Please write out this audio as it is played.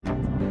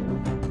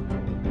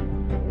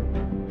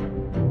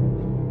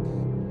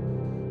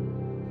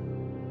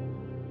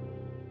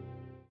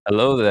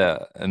Hello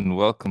there, and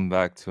welcome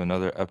back to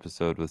another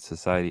episode with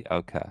Society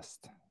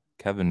Outcast.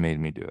 Kevin made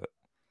me do it.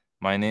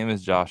 My name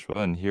is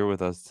Joshua, and here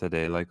with us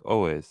today, like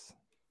always,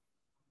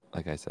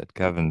 like I said,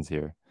 Kevin's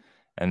here,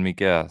 and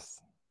Miguel.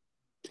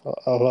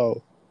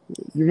 Hello.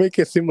 You make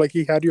it seem like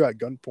he had you at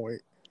gunpoint.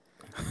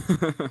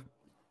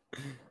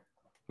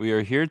 We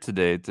are here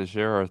today to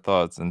share our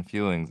thoughts and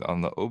feelings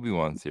on the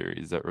Obi-Wan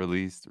series that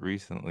released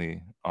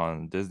recently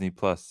on Disney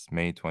Plus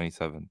May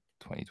 27th,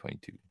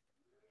 2022.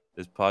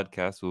 This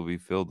podcast will be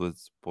filled with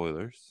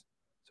spoilers,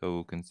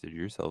 so consider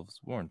yourselves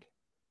warned.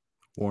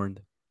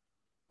 Warned.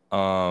 What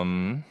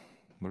are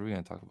we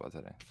gonna talk about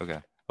today? Okay.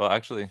 Well,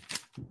 actually,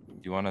 do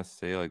you want to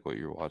say like what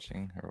you're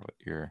watching or what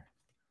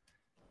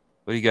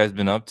you guys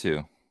been up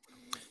to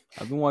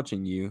I've been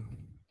watching you.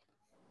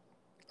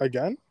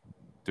 Again?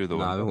 through the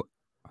No, window?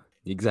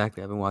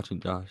 exactly. I've been watching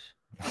Josh.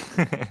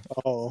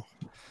 Oh,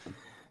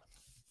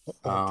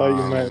 I thought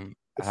you meant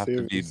the I have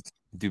to series.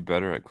 do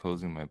better at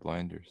closing my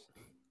blinders.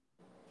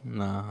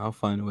 Nah, I'll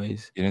find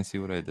ways. You didn't see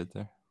what I did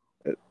there?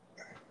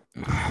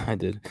 I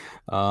did.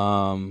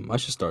 I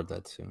should start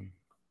that soon.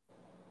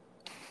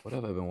 What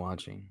have I been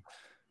watching?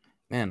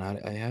 Man,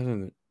 I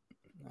haven't.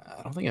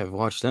 I don't think I've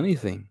watched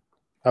anything.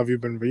 Have you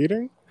been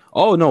reading?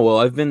 Oh no, well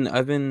I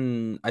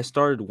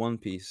started One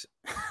Piece.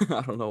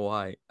 I don't know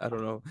why. I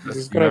don't know. This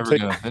is You're gonna never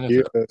take gonna finish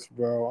years, it.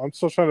 bro. I'm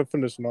still trying to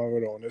finish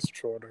Naruto and it's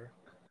shorter.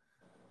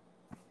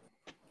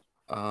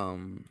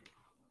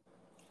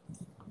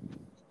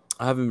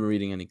 I haven't been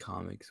reading any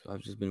comics.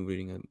 I've just been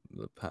reading a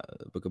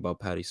book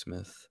about Patti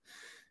Smith,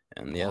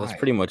 and yeah, that's Why?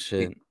 pretty much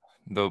it.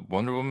 The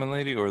Wonder Woman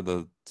lady or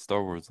the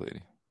Star Wars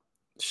lady?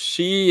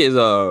 She is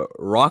a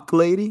rock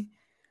lady,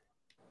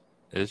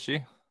 Is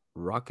she?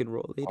 rock and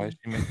roll Why is lady.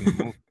 she making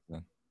movies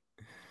then?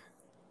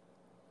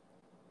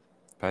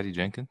 Patty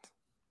Jenkins?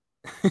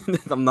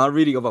 I'm not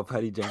reading about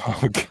Patty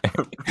Jenkins. Okay.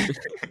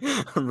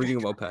 I'm reading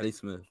about Patti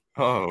Smith.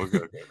 Oh,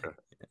 okay.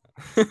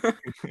 Like,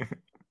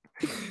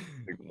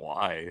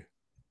 why?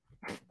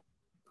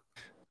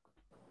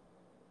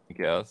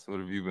 Yes. What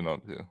have you been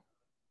up to?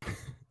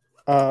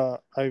 I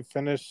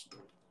finished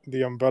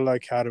the Umbrella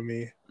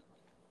Academy,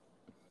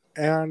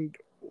 and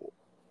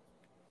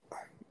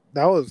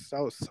that was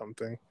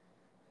something.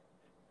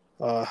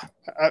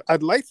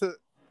 I'd like to.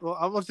 Well,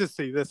 I must just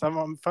say this.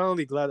 I'm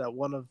finally glad that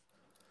one of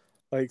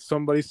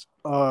somebody's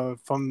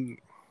from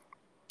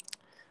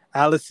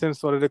Allison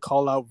started to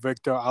call out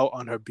Victor out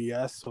on her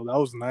BS, so that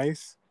was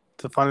nice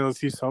to finally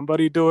see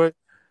somebody do it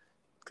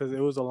because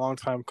it was a long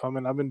time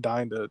coming. I've been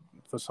dying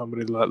for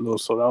somebody to let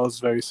loose, so that was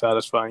very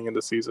satisfying in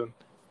the season.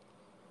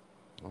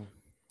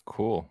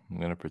 Cool. I'm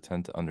gonna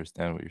pretend to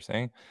understand what you're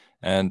saying.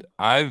 And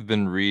I've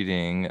been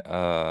reading.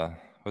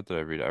 What did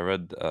I read? I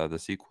read the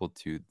sequel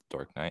to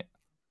Dark Knight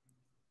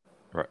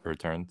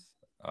Returns.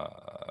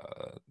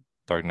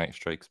 Dark Knight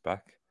Strikes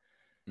Back.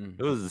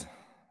 It was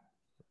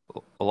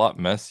a lot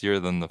messier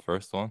than the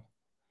first one.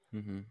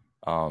 Mm-hmm.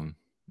 I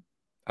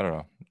don't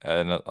know,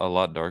 and a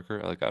lot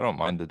darker. Like I don't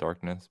mind the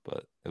darkness,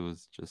 but it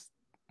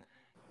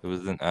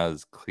wasn't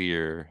as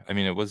clear. I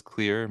mean, it was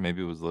clear.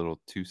 Maybe it was a little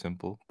too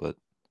simple, but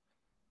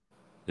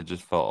it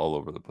just felt all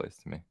over the place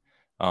to me.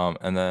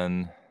 And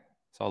then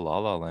saw La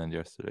La Land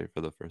yesterday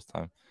for the first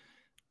time.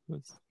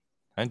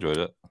 I enjoyed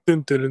it. I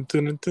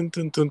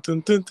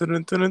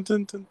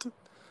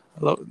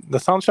love the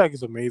soundtrack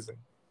is amazing.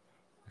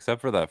 Except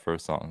for that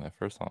first song. That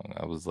first song,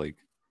 I was like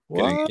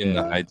getting What? Yeah.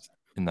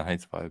 in the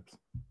heights vibes.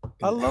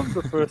 I love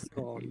the first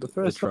song. The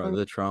first song.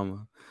 The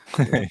trauma.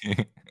 Yeah.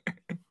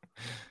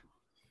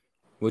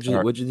 What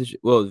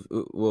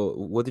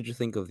did you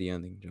think of the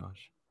ending,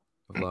 Josh,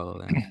 of La La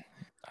Land?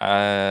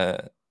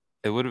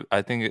 It would have.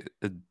 I think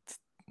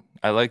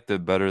I liked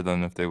it better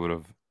than if they would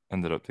have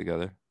ended up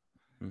together,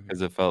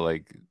 because it felt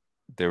like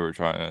they were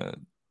trying to.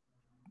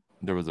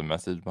 There was a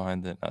message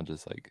behind it, not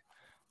just like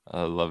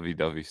a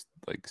lovey-dovey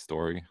like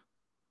story.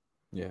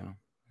 Yeah.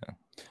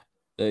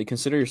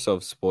 Consider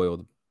yourself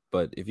spoiled,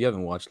 but if you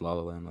haven't watched La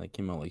La Land, like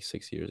came out like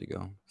 6 years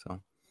ago,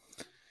 so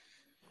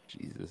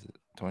Jesus,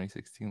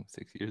 2016,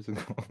 6 years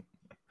ago.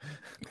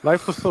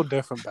 Life was so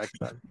different back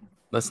then.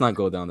 let's not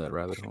go down that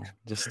rabbit hole.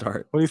 Just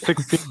start.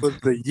 2016 was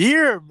the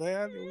year,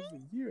 man. It was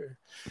the year.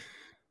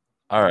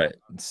 All right.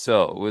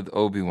 So with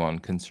Obi-Wan,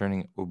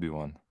 concerning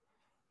Obi-Wan,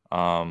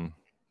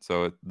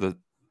 so the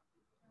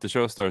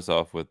show starts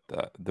off with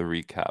the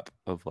recap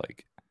of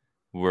like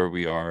where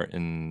we are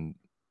in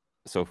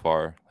so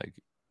far, like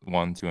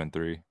 1, 2, and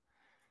 3.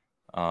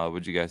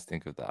 What'd you guys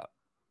think of that?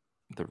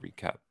 The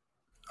recap.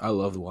 I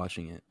loved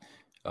watching it.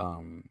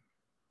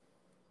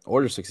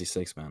 Order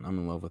 66, man. I'm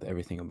in love with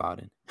everything about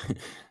it.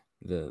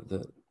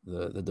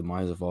 the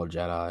demise of all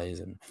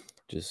Jedis, and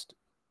just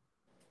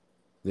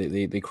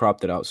they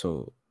cropped it out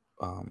so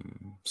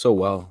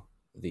well,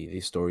 the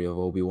story of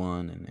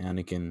Obi-Wan and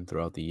Anakin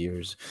throughout the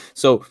years.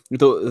 So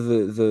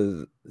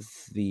the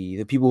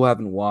people who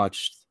haven't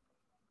watched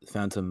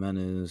Phantom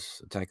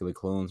Menace, Attack of the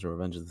Clones, or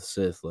Revenge of the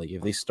Sith, like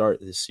if they start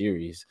this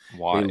series,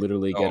 Why? they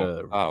literally get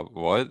a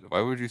What?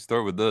 Why would you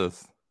start with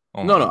this?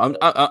 Oh No, my no,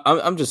 god,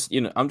 I'm just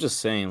I'm just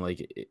saying like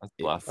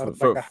that's for blasphemy.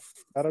 like a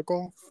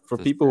hypothetical.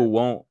 Just people who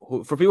won't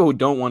for people who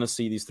don't want to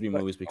see these three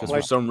Like, movies oh because for my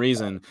like some god.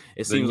 reason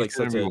it Then seems you like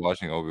shouldn't such be a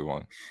watching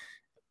Obi-Wan.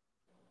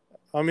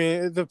 I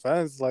mean, it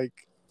depends.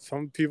 Like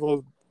some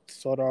people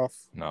start off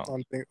No,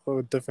 on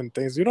different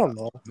things. You don't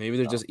know. maybe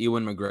they're no. just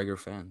Ewan McGregor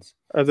fans.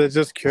 Or they're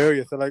just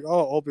curious. They're like,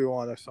 oh,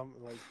 Obi-Wan or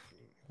something like.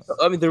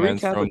 I mean, the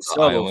Man's recap thrown to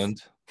itself,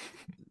 island.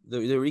 the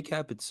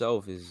recap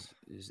itself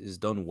is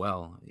done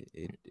well.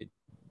 It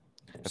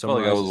I felt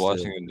like I was summarizes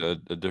watching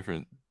a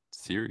different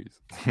series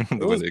It the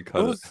way was they it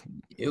cut it. was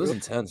it was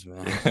intense,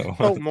 man. Yeah, it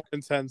felt was. more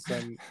intense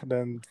than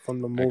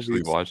from the Actually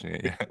movies. watching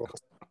it, yeah.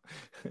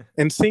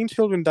 And seeing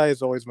children die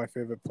is always my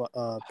favorite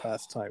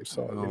pastime.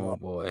 So Oh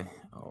boy,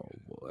 oh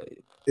boy.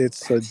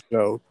 it's a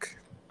joke.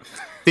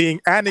 Seeing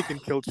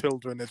Anakin kill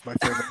children is my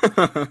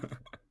favorite.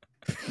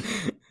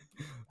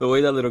 The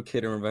way that little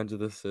kid in Revenge of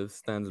the Sith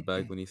stands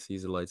back when he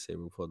sees a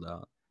lightsaber pulled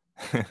out.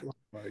 Oh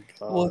my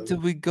What god. are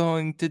we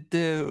going to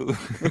do?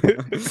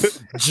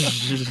 He's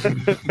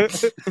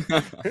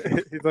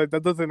like,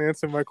 that doesn't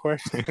answer my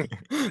question.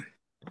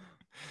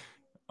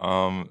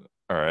 All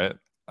right.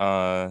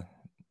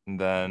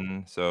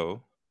 Then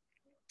so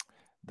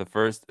the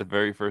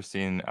very first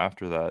scene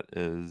after that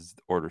is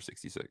Order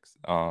 66.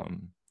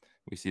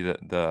 We see that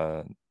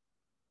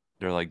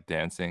they're like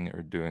dancing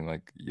or doing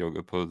like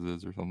yoga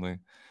poses or something.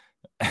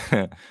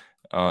 And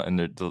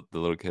the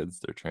little kids,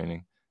 they're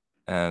training.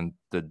 And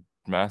the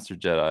Master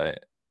Jedi,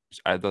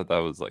 I thought that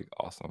was like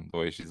awesome. The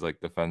way she's like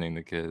defending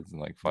the kids and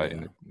like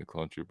fighting Yeah, the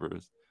clone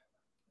troopers.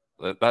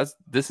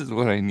 This is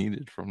what I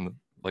needed from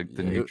the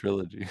yeah. new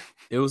trilogy.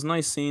 It was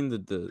nice seeing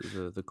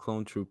the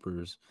clone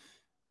troopers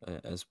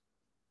as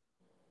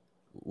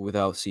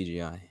without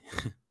CGI.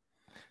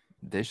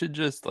 They should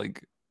just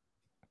like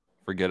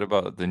forget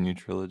about the new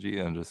trilogy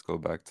and just go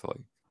back to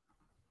like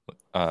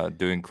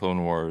doing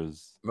Clone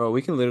Wars Bro,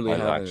 we can literally live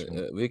have action.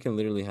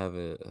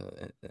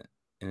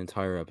 an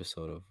entire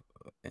episode of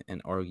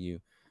and argue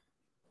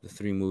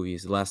the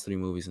last three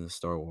movies in the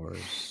Star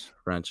Wars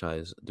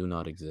franchise do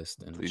not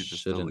exist and Please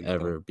just shouldn't delete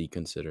ever them. be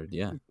considered.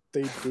 Yeah,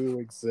 They do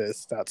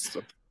exist. That's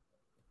the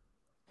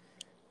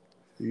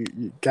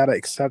you gotta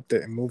accept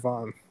it and move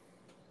on.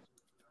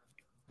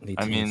 they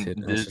I mean, tainted.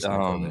 Let's just not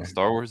go there.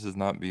 Star Wars is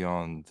not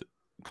beyond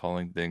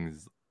calling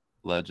things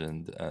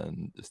legend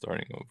and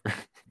starting over.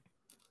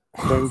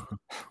 Then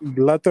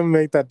let them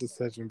make that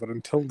decision. But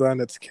until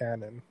then, it's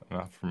canon.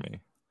 Not for me.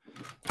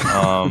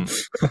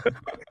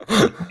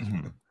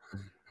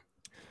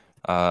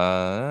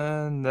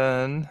 And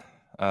then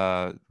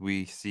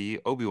we see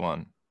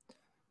Obi-Wan.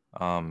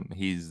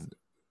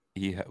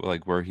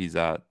 Like where he's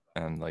at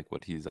and like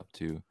what he's up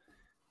to,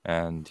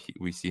 and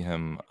we see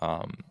him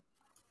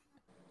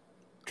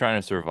trying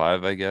to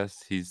survive. I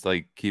guess he's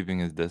like keeping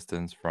his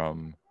distance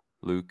from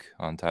Luke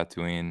on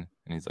Tatooine,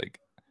 and he's like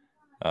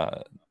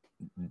uh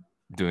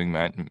doing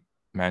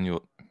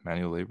manual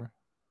labor.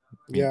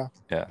 Yeah,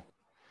 Yeah,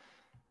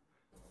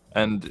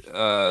 and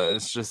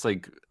it's just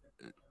like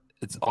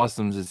it's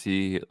awesome to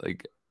see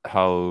like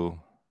how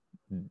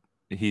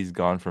he's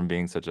gone from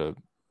being such a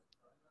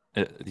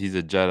he's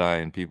a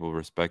Jedi and people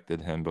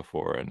respected him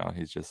before, and now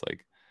he's just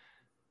like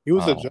he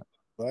was a uh general,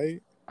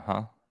 right?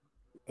 huh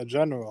A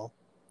general.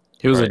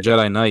 He was a right.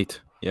 Jedi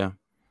Knight. Yeah.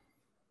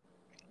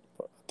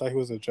 I thought he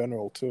was a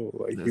general too.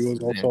 Like he That's was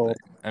the same also. thing.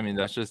 I mean,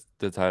 that's just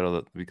the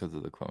title because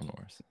of the Clone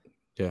Wars.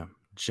 Yeah.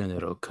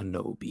 General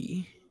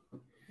Kenobi.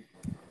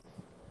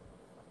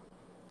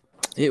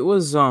 It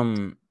was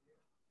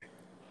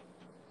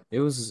it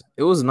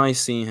was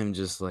nice seeing him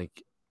just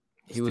like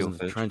he was Steel in the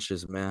fish.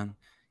 trenches, man.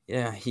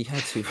 Yeah, he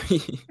had to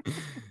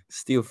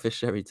steal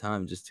fish every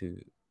time just to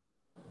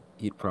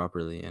eat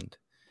properly, and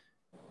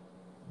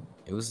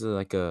it was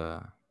like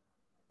a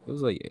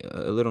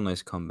little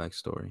nice comeback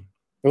story.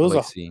 It I was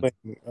like seeing.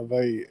 a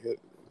very.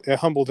 It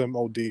humbled him.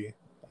 OD. I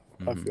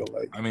Mhm. feel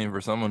like. I mean,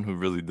 for someone who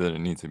really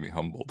didn't need to be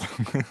humbled.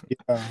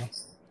 Yeah,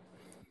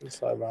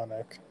 it's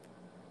ironic.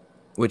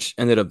 Which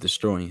ended up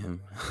destroying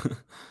him.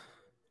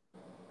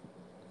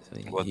 So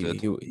What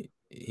did?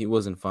 he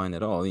wasn't fine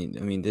at all. I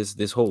mean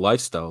this whole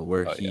lifestyle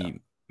where Oh, yeah.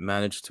 he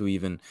managed to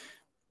even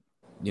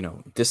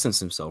distance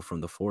himself from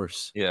the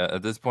Force. Yeah,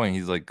 at this point,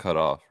 he's like cut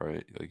off,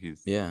 right? Like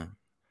he's. Yeah,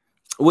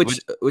 which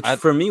I,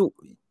 for me,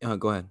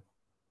 go ahead.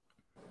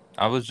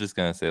 I was just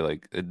gonna say,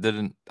 like, it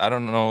didn't. I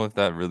don't know if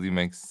that really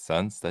makes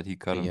sense that he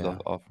cut himself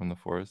Yeah, off from the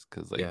Force,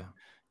 because like yeah,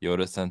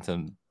 Yoda sent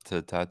him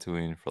to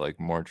Tatooine for like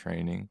more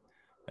training,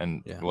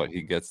 and yeah. what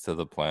he gets to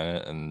the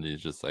planet, and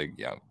he's just like,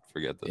 yeah,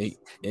 forget this.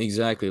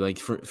 Exactly. Like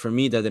for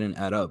me, that didn't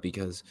add up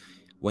because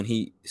when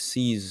he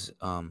sees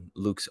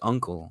Luke's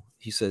uncle,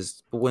 he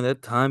says, "But when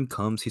that time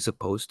comes, he's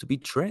supposed to be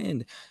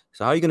trained.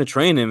 So how are you gonna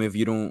train him if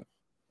you don't?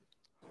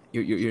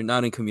 You're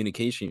not in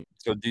communication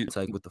So do you,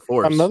 with the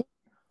Force."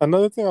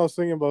 Another thing I was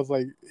thinking about was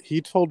like he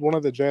told one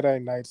of the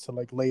Jedi Knights to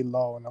like lay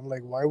low, and I'm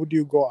like, why would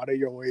you go out of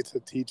your way to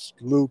teach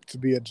Luke to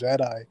be a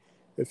Jedi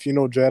if you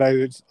know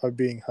Jedi are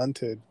being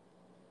hunted?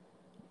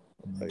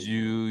 Like, do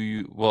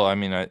you? Well, I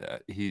mean, I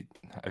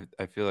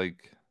feel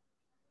like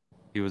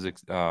he was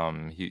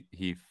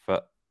he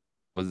felt.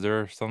 Was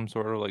there some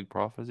sort of like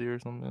prophecy or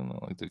something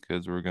that, like the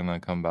kids were gonna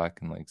come back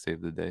and like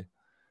save the day?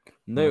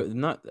 No,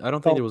 not. I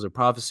don't think So there was a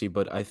prophecy,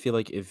 but I feel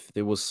like if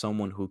there was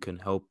someone who can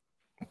help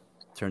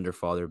turn their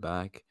father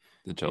back,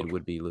 The it children.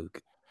 would be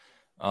Luke.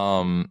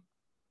 Um,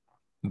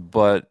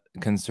 but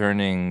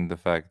concerning the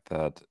fact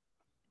that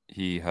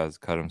he has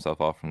cut himself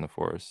off from the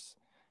Force,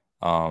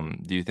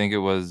 do you think it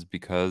was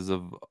because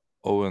of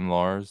Owen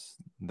Lars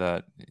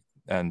that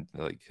and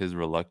like his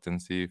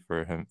reluctancy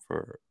for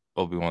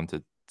Obi-Wan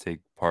to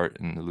take part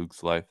in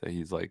Luke's life that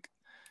he's like,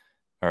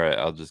 all right,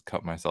 I'll just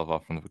cut myself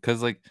off from the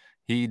because like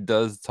he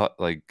does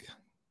like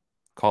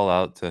call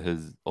out to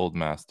his old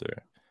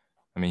master.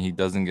 I mean, he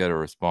doesn't get a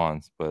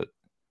response, but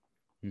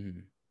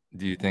Mhm.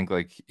 do you think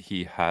like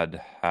he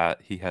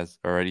has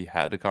already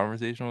had a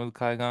conversation with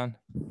Qui-Gon?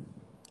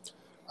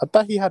 I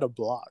thought he had a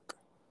block.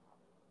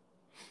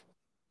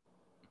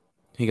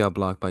 He got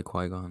blocked by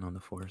Qui-Gon on the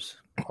Force.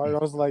 I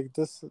was like,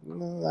 "This, I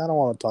don't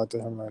want to talk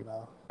to him right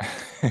now."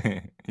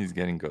 He's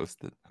getting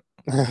ghosted.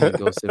 He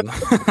ghosted.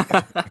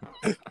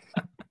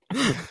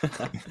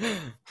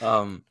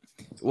 um,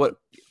 what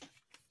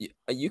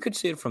you could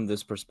see it from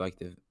this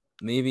perspective.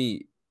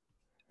 Maybe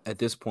at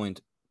this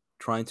point,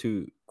 trying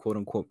to quote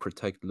unquote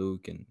protect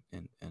Luke and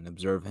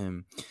observe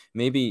him.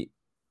 Maybe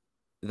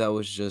that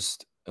was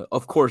just,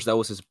 of course, that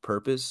was his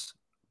purpose.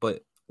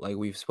 But like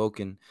we've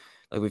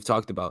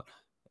talked about,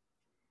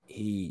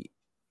 he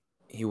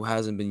he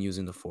hasn't been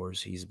using the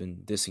Force. He's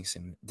been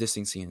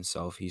distancing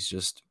himself. He's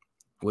just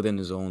within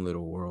his own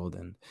little world,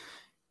 and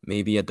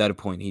maybe at that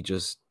point he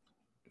just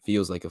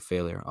feels like a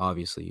failure,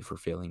 obviously, for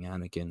failing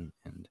Anakin,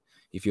 and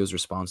he feels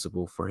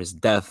responsible for his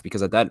death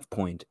because at that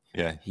point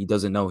Yeah. he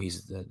doesn't know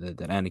that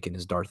Anakin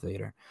is Darth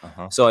Vader.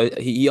 Uh-huh. So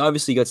he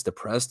obviously gets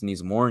depressed and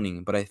he's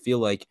mourning, but I feel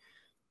like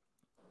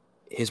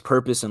his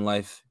purpose in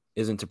life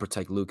isn't to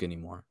protect Luke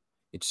anymore.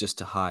 It's just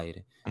to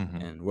hide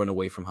Mhm. and run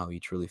away from how he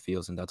truly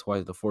feels, and that's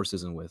why the Force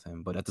isn't with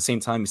him. But at the same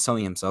time, he's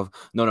telling himself,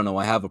 "No, no, no,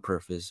 I have a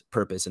purpose,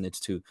 and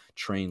it's to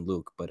train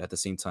Luke." But at the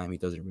same time, he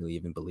doesn't really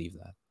even believe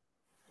that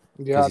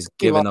Yeah, because I he's thought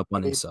he given lost up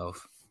on faith.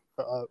 himself.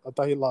 I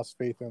thought he lost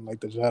faith in like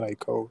the Jedi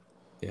code,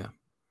 Yeah.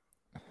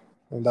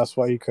 and that's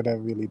why he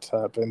couldn't really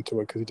tap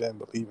into it because he didn't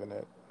believe in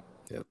it.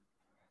 Yep.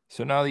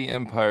 So now the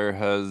Empire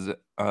has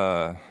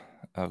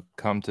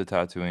come to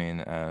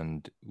Tatooine,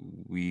 and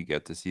we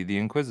get to see the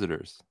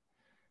Inquisitors.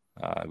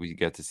 We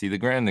get to see the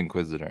Grand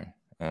Inquisitor,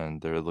 and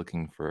they're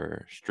looking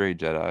for stray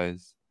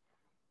Jedi's,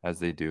 as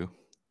they do.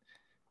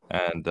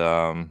 And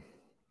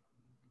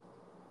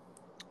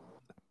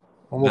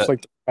Almost the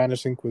like the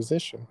Spanish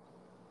Inquisition.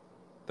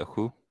 the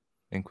who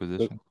The,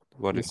 Inquisition?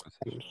 What the Inquisition?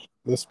 Spanish,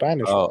 the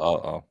Spanish Oh, one.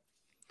 oh,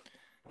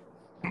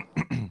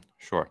 oh.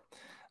 Sure.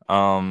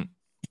 Um.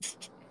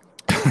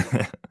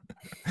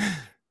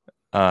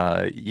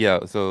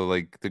 Yeah. So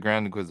like the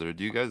Grand Inquisitor.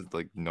 Do you guys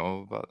like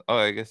know about? Oh,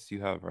 I guess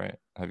you have, right?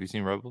 Have you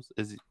seen Rebels?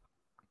 Is he...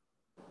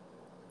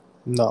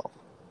 No,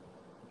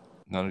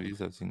 None of you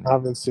have seen I Rebels.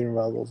 haven't seen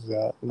Rebels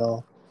yet.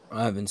 No,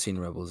 I haven't seen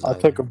Rebels I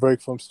took either. a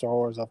break from Star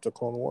Wars after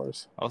Clone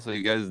Wars. Also,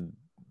 you guys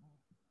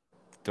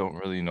don't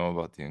really know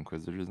about the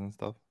Inquisitors and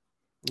stuff.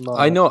 No,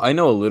 I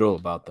know a little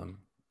about them,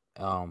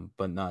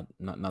 but not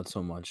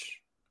so much.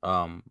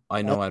 I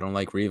I, know I don't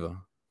like Riva.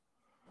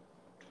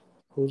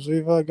 who's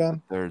Riva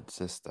again? Third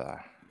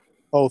sister.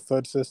 Oh,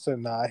 third sister.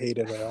 Nah, I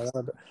hated her.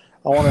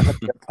 I wanted her to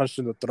get punched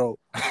in the throat.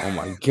 Oh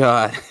my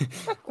god.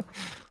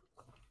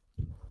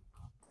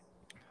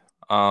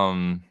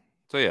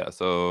 So yeah.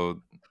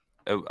 So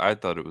I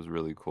thought it was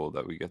really cool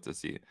that we get to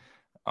see,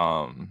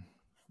 um,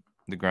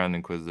 the Grand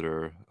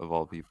Inquisitor of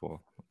all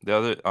people. The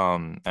other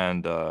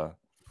and the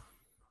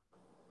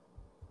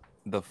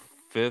the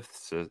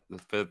fifth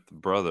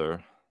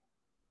brother.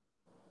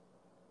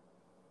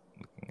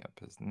 Looking up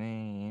his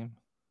name.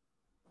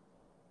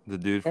 The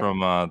dude from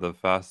the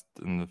Fast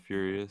and the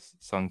Furious,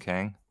 Sung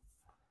Kang.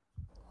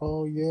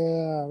 Oh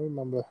yeah, I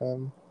remember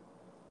him.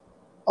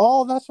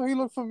 Oh, that's why he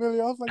looked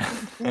familiar. I was like,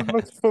 this dude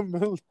looks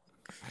familiar.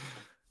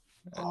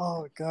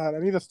 Oh god, I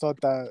need to start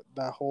that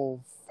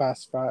whole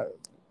fast five.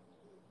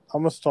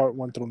 I'm gonna start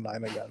 1 through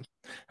 9 again.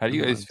 How do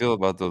you guys Mine feel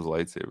too. about those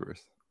lightsabers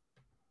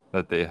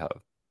that they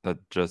have, that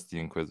just the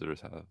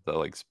Inquisitors have, that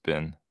like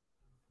spin?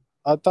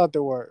 I thought they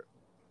were.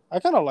 I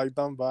kind of like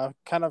them, but I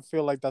kind of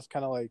feel like that's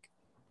kind of like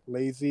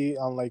lazy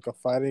on like a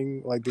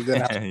fighting. Like they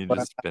didn't have to You put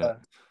just spin it.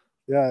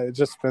 yeah, it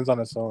just spins on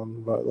its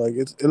own. But like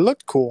it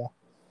looked cool.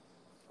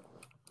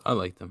 I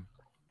like them.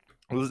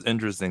 It was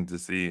interesting to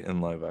see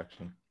in live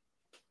action.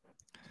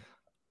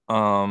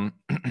 Um,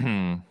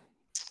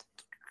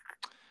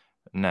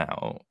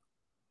 now,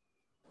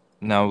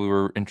 now we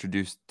were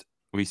introduced.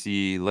 We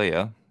see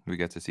Leia. We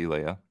get to see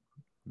Leia,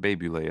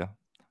 baby Leia,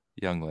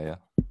 young Leia.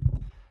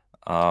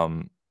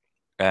 Um,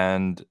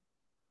 and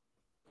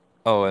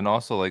oh, and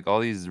also like all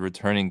these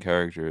returning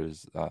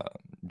characters.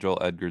 Joel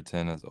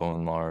Edgerton as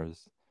Owen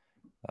Lars,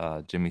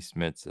 Jimmy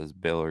Smits as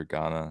Bail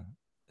Organa.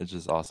 It's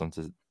just awesome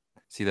to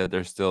see that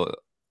they're still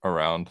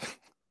around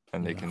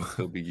and they Yeah. can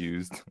still be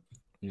used.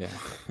 Yeah.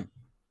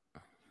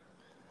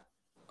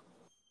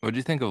 What do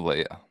you think of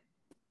Leia?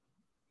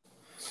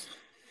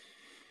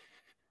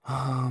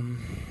 Um,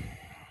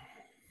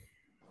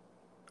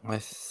 I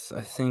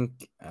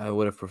think I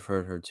would have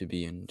preferred her to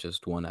be in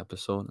just one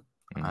episode.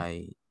 Mm.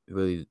 I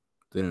really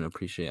didn't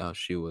appreciate how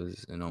she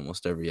was in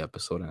almost every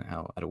episode, and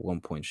how at one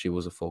point she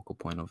was a focal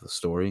point of the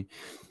story,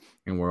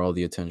 and where all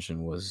the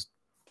attention was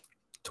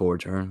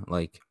towards her.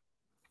 Like,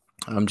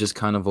 I'm just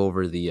kind of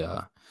over the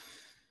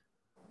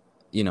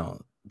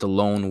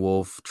lone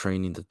wolf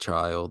training the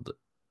child.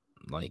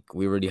 Like,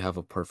 we already have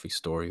a perfect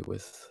story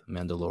with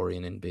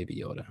Mandalorian and Baby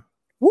Yoda.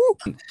 Woo!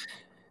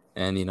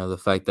 And the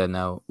fact that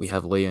now we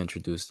have Leia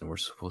introduced and we're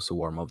supposed to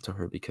warm up to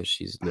her because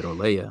she's little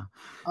Leia.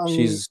 I mean,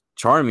 She's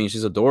charming,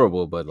 she's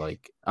adorable, but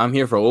like, I'm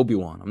here for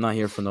Obi-Wan. I'm not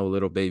here for no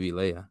little baby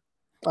Leia.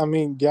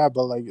 yeah,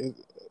 but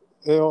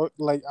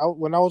like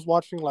when I was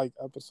watching like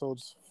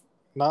episodes,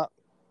 not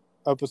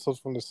episodes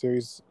from the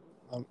series,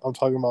 I'm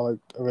talking about like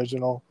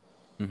original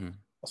Hmm.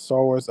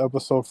 Star Wars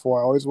Episode 4.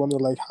 I always wondered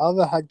like how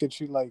the heck did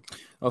she like,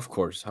 Of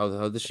course. How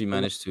did she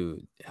manage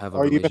to have a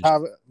or even relationship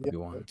have it? with Yeah.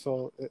 Obi-Wan?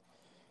 So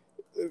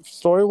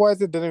story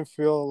wise, it didn't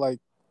feel like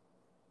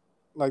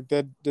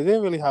they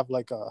didn't really have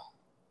like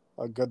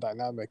a good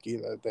dynamic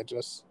either.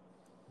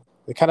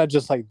 They kind of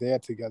just like there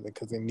together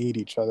because they need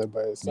each other,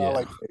 but it's not Yeah.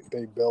 like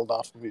they build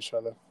off of each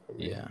other for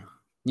me. Yeah.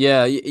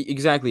 Yeah,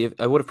 exactly.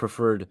 I would have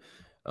preferred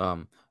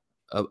um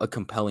a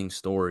compelling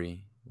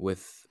story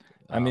with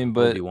I mean,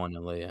 but Obi-Wan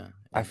and Leia.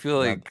 I And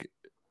feel that, like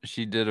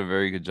she did a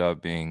very good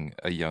job being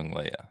a young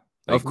Leia.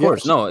 of Like, Yeah,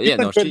 course. No, she's yeah, a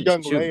no, good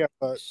young she Leia,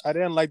 but I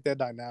didn't like their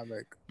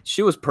dynamic.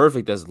 she was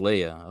perfect as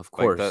Leia, of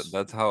like that. course.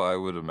 That's how I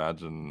would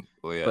imagine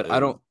But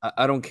Leia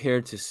I don't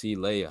care to see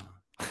Leia.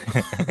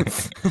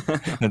 is.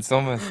 It's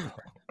so messed up.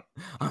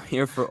 I'm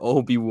here for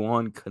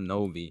Obi-Wan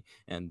Kenobi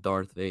and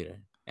Darth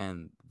Vader.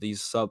 And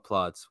these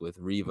subplots with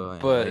Reva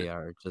and But Leia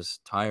are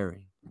just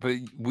tiring.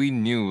 we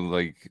knew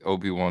like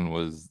Obi-Wan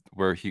was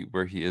where he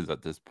is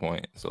at this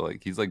point. So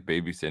like he's like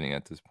babysitting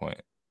at this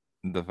point.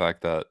 The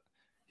fact that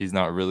he's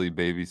not really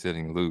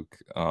babysitting Luke,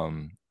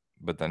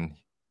 but then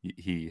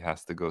he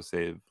has to go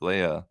save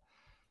Leia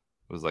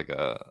was like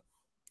a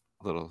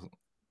little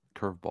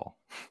curveball.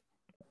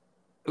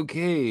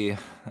 Okay.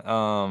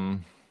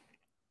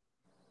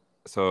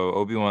 So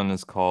Obi-Wan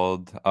is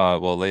called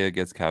well, Leia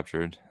gets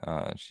captured.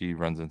 She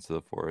runs into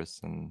the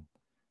forest, and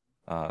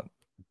uh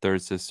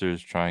third sister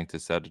is trying to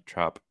set a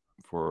trap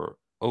for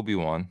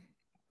Obi-Wan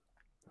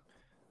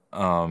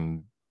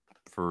um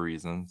for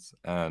reasons,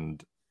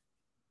 and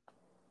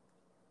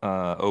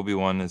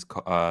Obi-Wan is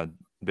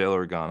Bail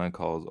Organa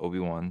calls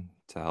Obi-Wan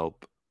to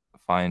help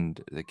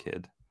find the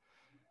kid.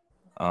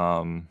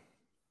 Um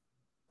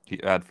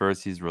at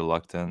first he's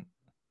reluctant,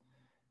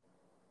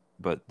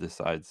 but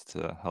decides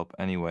to help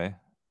anyway.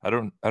 I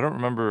don't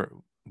remember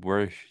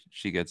where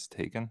she gets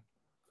taken.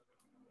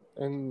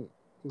 And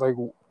like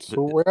to Th-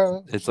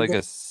 where It's she like a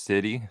gets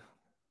city.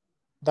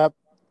 that,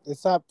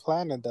 it's that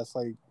planet that's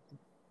like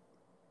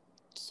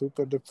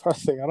super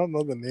depressing. I don't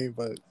know the name,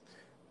 but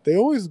they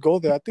always go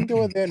there. I think they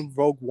were there in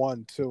Rogue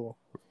One too.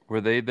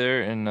 Were they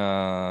there in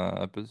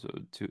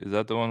episode 2? Is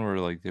that the one where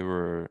like they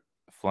were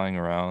flying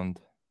around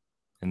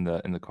in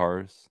the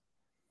cars?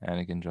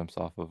 Anakin jumps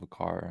off of a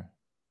car.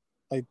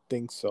 I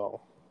think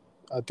so.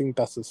 I think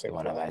that's the You same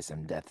want to planet. buy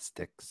some death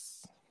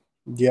sticks?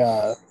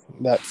 Yeah,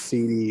 that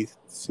CD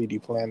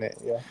planet.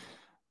 Yeah,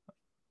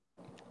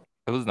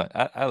 It was nice.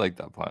 I like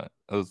that planet.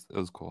 It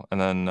was cool. And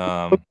then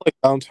like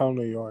downtown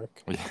New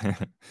York.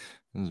 it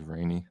was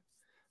rainy.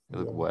 It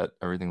looked Yeah. wet.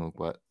 Everything looked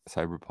wet.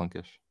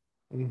 Cyberpunkish.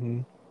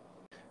 Mm-hmm.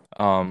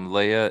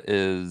 Leia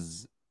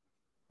is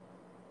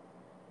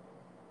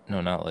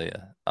no, not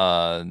Leia.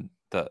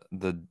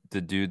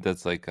 The dude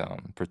that's like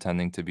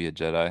pretending to be a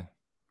Jedi.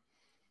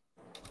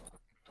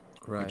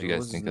 What'd Right. you What guys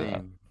was his think of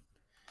that?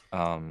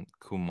 name?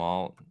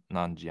 Kumal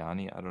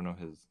Nanjiani. I don't know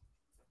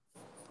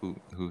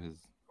who his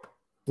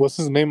What's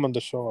his name on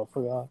the show? I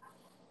forgot.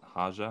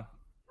 Haja.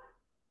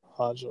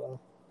 Haja.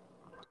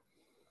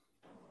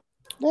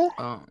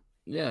 Yeah.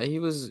 Yeah, he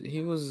was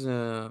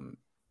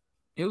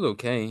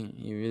okay.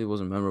 He really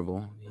wasn't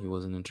memorable. He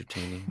wasn't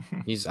entertaining.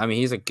 He's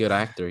a good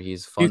actor.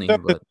 He's He funny,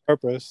 served his but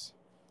purpose.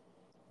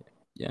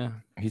 yeah,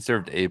 He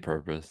served a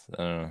purpose.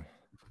 I don't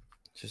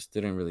just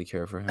didn't really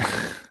care for him.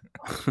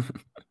 know.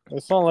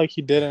 It's not like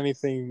he did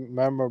anything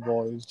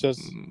memorable. It's just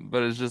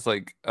But it's just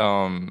like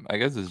I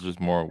guess it's just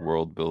more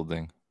world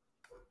building.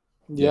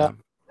 yeah, Yeah,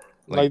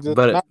 like Like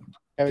but not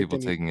every people character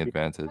needs taking to be,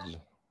 advantage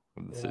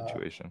of the yeah,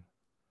 situation.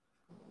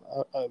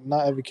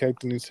 not every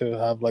character needs to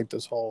have like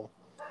this whole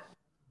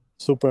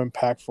super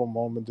impactful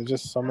moment. They're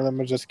just, some of them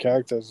are just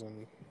characters,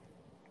 and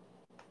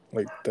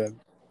like that.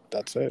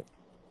 That's it.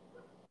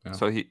 yeah.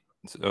 So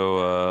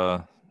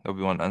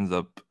Obi-Wan ends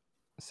up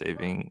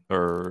saving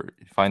or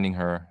finding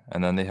her,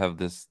 and then they have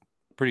this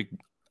pretty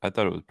I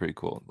thought it was pretty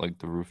cool, like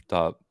the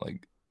rooftop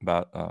like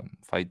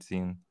fight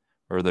scene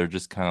where they're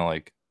just kind of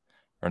like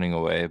running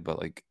away, but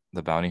like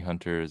the bounty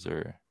hunters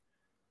are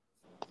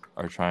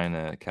trying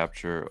to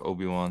capture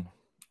Obi-Wan.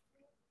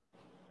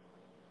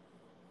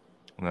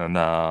 And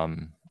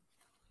then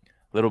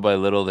little by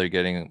little they're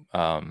getting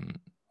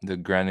the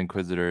Grand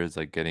Inquisitor is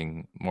like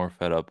getting more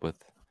fed up with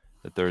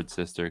the third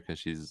sister, because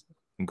she's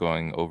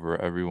going over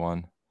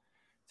everyone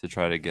to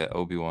try to get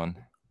Obi-Wan.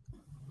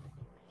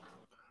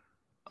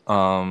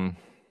 And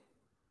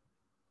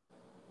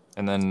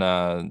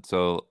then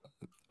so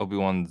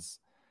Obi-Wan's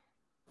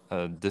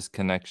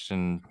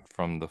disconnection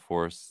from the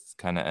Force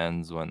kind of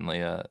ends when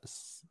Leia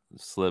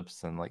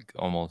slips and like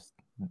almost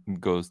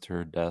goes to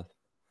her death,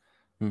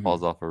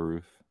 falls off a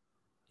roof.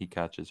 He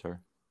catches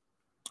her.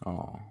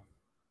 Oh.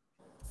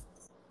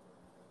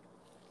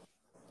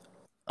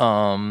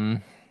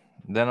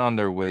 Then on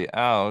their way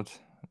out,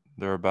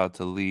 they're about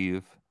to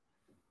leave,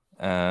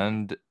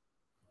 and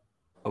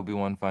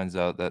Obi-Wan finds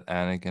out that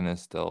Anakin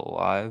is still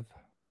alive,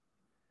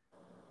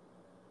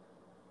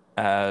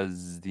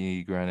 as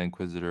the Grand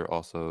Inquisitor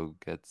also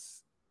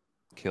gets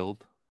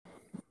killed.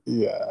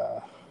 Yeah.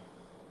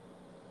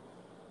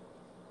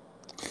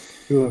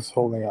 He was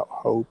holding out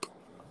hope.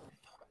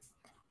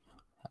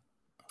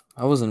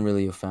 I wasn't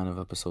really a fan of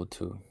episode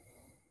 2.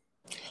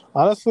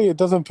 Honestly, it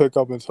doesn't pick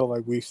up until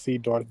like we see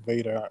Darth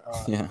Vader.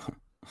 Yeah.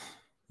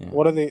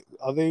 What are they?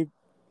 Are they?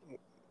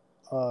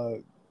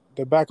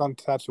 They're back on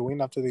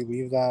Tatooine after they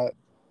leave the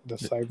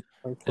cyberpunk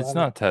planet. It's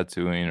not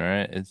Tatooine,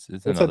 right? It's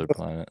another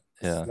planet.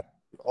 Yeah.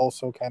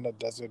 Also kind of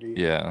deserty.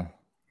 Yeah.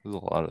 There's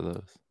a lot of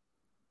those.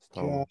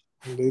 Yeah,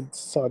 they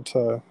start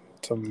to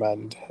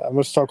mend. I'm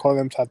gonna start calling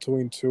them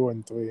Tatooine 2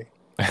 and 3.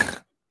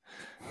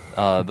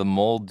 The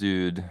mole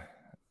dude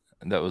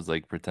that was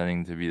like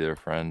pretending to be their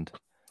friend.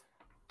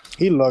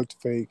 He looked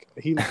fake.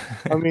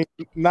 I mean,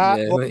 not.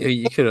 Yeah, well,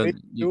 you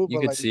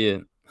could see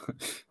it.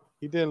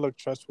 He didn't look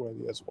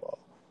trustworthy as well.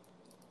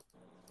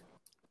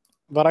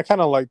 But I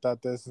kind of like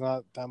that there's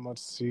not that much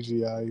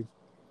CGI.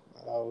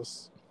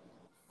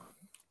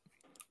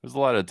 There's a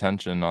lot of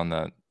tension on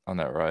that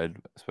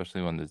ride,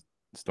 especially when the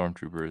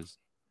stormtroopers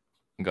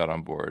got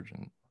on board.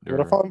 And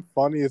what I found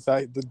funny is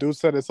that the dude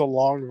said it's a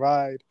long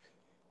ride.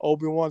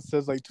 Obi-Wan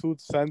says like 2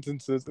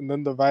 sentences, and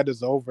then the ride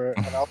is over.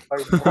 And I was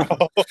like,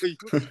 bro,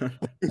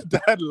 you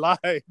that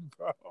lied,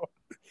 bro.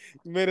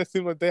 You made it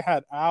seem like they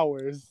had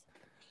hours.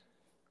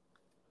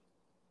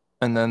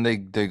 And then they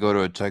go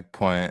to a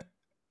checkpoint,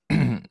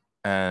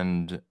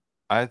 and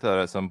I thought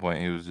at some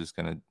point he was just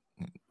gonna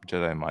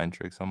Jedi mind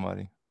trick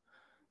somebody,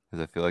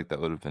 because I feel like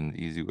that would have been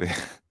the easy way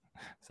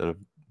instead of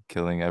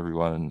killing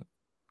everyone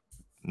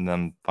and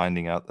them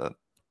finding out that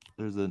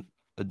there's a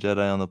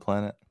Jedi on the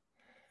planet.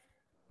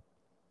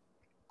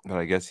 But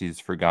I guess he's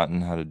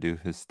forgotten how to do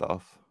his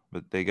stuff.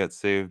 But they get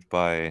saved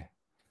by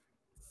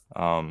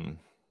Indira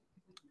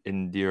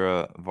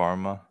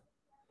Varma,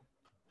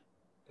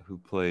 who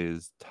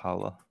plays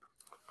Tala.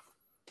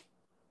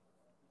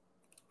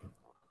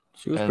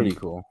 She was pretty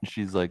cool.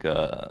 She's like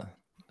not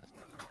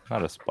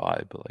a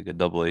spy, but like a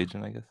double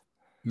agent, I guess.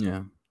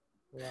 Yeah.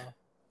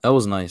 That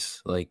was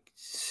nice. Like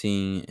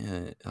seeing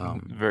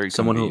very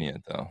someone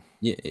convenient though.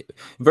 Yeah,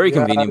 very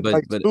convenient,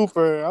 but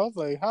super. I was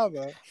like, how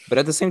that? But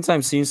at the same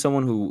time, seeing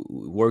someone who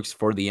works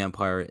for the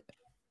Empire,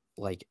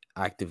 like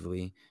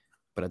actively,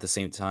 but at the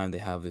same time they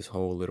have this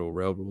whole little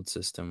railroad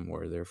system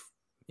where they're,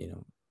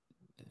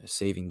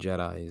 saving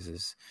Jedis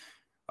is,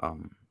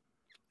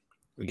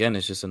 again,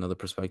 it's just another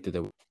perspective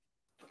that,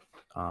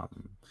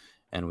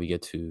 and we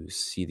get to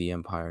see the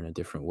Empire in a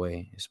different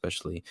way,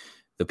 especially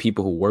the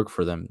people who work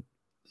for them.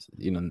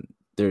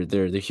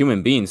 They're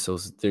human beings, so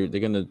they're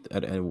gonna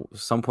at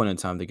some point in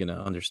time they're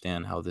gonna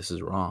understand how this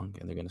is wrong,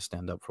 and they're gonna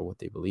stand up for what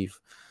they believe.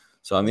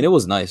 So I mean, it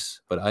was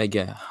nice, but I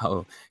get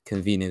how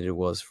convenient it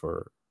was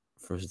for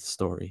the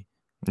story.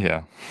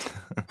 Yeah.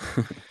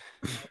 I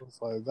was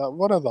like, that.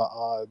 What are the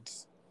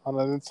odds on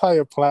an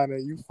entire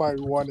planet you find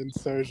one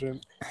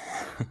insurgent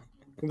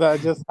that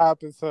just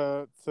happens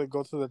to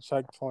go to the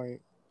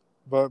checkpoint?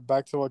 But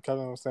back to what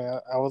Kevin was saying,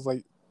 I was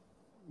like,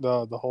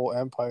 the whole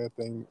Empire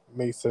thing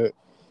makes it.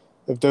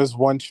 If there's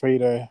one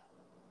traitor,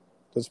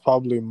 there's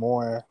probably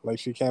more. Like,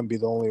 she can't be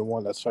the only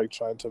one that's like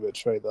trying to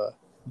betray the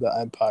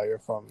Empire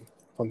from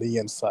the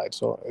inside.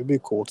 So it'd be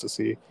cool to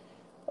see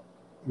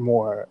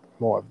more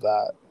of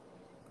that.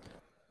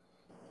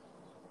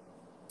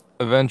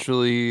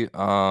 Eventually,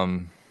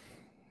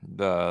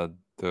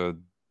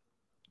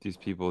 these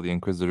people, the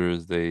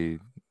Inquisitors, they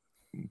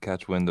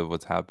catch wind of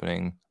what's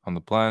happening on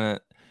the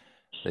planet.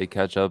 They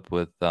catch up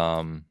with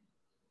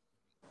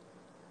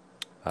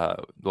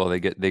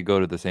they go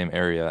to the same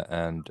area,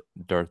 and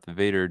Darth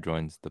Vader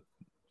joins the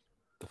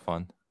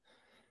fun,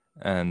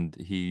 and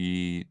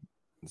he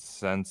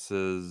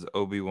senses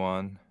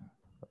Obi-Wan.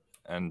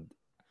 And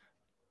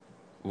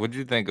what do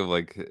you think of,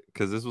 like,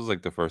 because this was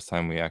like the first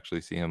time we actually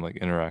see him like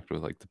interact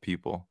with like the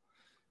people,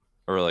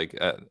 or like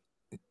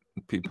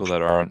people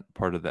that aren't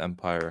part of the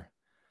Empire,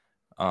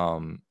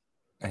 and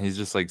he's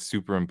just like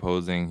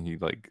superimposing. He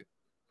like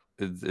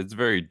it's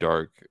very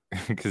dark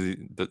because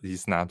he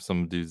snaps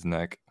some dude's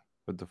neck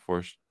with the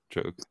Force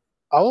choke.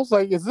 I was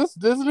like, is this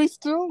Disney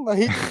still?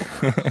 Like,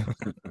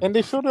 and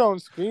they showed it on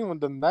screen with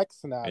the neck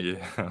snap.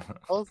 Yeah. I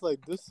was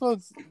like, this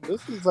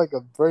is like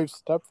a brave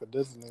step for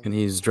Disney. And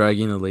he's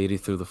dragging a lady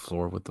through the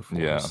floor with the Force.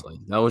 Yeah.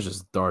 Like, that was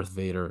just Darth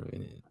Vader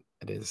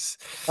at his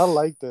I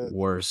liked it.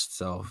 worst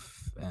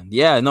self. And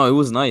yeah, no, it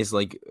was nice.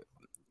 Like,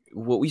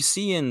 what we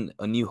see in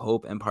A New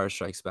Hope, Empire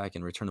Strikes Back,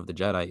 and Return of the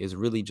Jedi is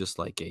really just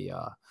like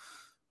a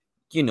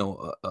you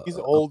know, He's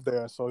old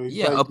there, so he's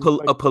yeah, like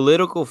a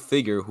political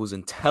figure who's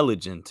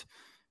intelligent,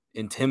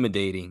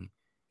 intimidating,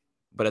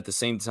 but at the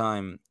same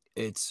time,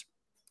 it's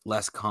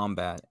less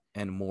combat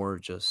and more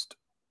just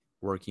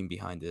working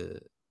behind the,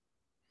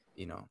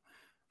 you know,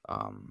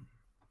 um,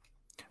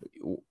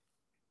 w-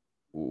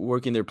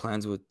 working their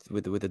plans with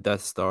the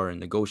Death Star and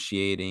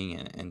negotiating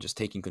and just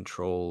taking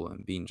control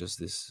and being just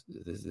this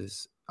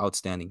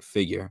outstanding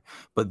figure.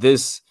 But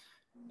this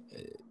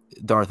uh,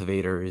 Darth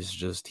Vader is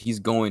just he's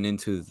going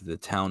into the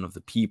town of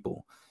the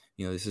people.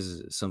 This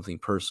is something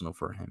personal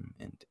for him,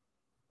 and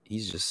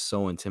he's just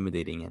so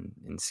intimidating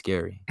and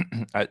scary.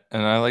 I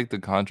like the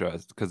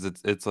contrast because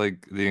it's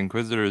like the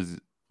Inquisitors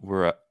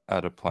were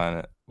at a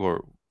planet,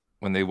 or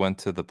when they went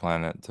to the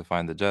planet to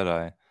find the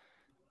Jedi,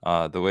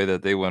 the way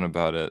that they went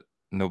about it,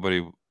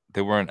 nobody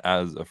they weren't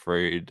as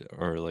afraid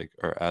or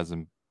as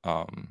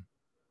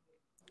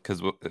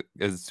because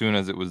as soon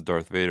as it was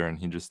Darth Vader and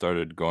he just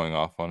started going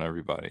off on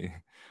everybody,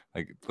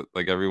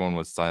 like everyone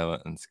was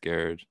silent and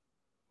scared.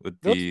 With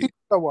those the people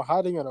that were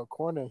hiding in a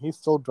corner. He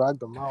still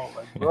dragged them out.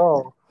 Like,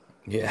 bro,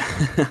 Yeah.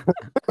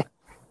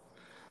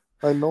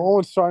 like no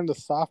one's trying to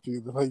stop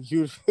you. Like,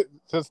 you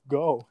just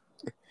go.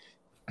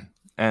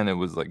 and it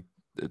was like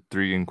the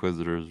 3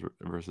 Inquisitors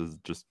versus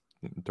just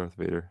Darth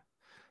Vader.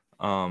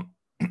 Um,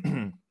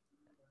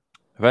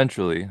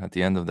 Eventually, at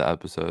the end of the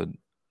episode,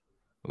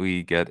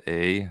 we get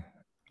the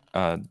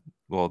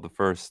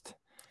first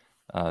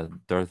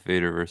Darth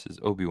Vader versus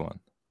Obi-Wan.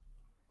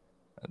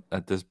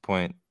 At this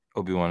point,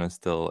 Obi-Wan is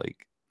still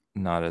like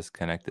not as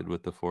connected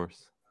with the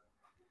Force,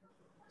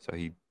 so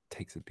he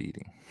takes a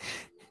beating.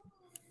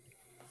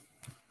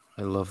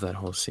 I love that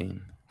whole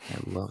scene. I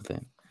love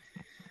that.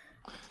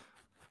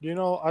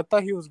 I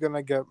thought he was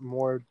gonna get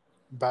more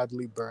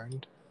badly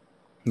burned.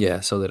 Yeah,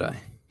 so did I.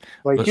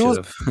 Like He he was,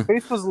 should have. his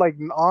face was like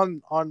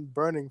on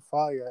burning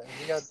fire, and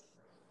he had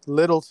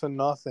little to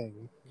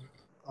nothing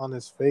on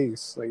his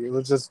face. Like it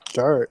was just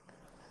dirt.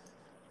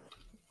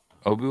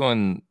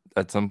 Obi-Wan,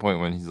 at some point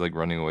when he's like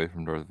running away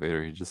from Darth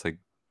Vader, he just like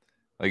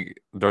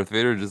Darth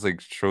Vader just like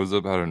shows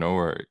up out of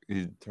nowhere.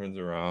 He turns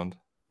around.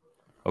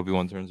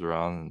 Obi-Wan turns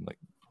around and like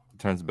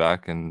turns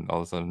back, and all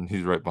of a sudden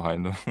he's right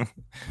behind him.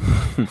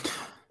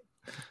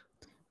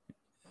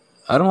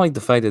 I don't like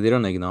the fact that they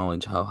don't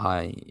acknowledge how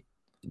high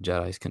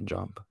Jedi's can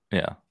jump.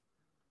 Yeah.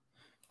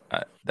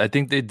 I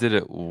think they did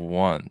it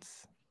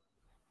once.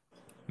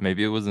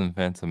 Maybe it was in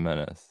Phantom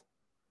Menace.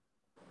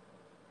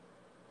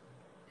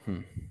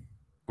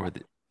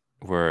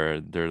 Where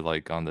they're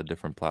like on the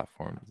different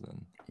platforms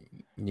and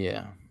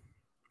Yeah.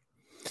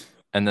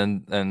 and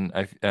then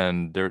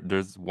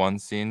there's one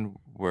scene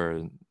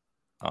where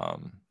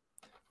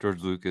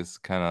George Lucas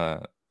kind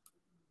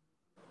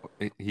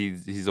of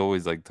he's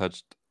always like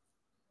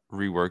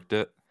reworked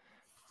it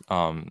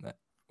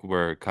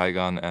where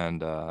Qui-Gon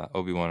and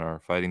Obi-Wan are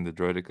fighting the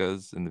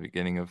droidekas in the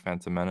beginning of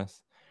Phantom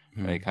Menace,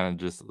 and it kind of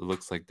just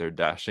looks like they're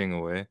dashing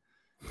away,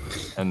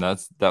 and that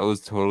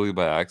was totally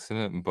by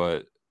accident,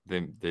 but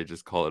they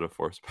just call it a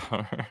force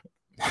power.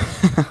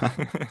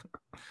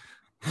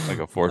 Like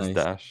a force Nice.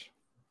 dash.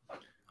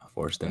 A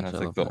force dash. And that's I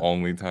like love the that.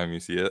 only time you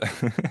see it.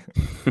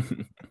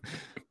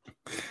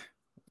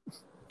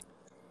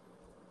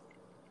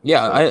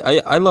 Yeah,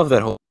 I love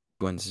that whole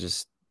sequence.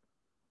 Just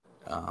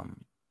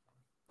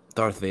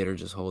Darth Vader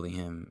just holding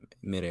him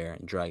midair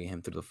and dragging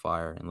him through the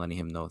fire and letting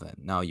him know that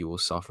now you will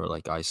suffer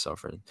like I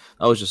suffered.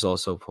 That was just all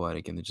so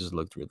poetic, and it just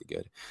looked really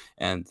good.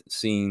 And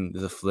seeing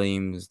the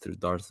flames through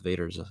Darth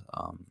Vader's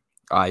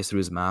eyes through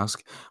his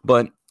mask.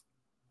 But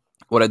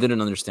what I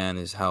didn't understand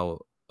is how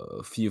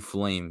a few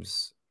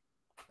flames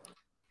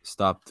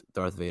stopped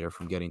Darth Vader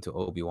from getting to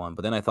Obi-Wan.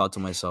 But then I thought to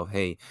myself,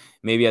 hey,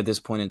 maybe at this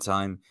point in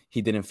time,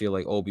 he didn't feel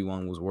like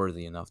Obi-Wan was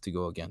worthy enough to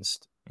go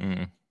against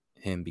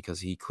him because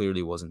he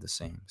clearly wasn't the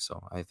same.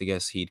 So I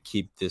guess he'd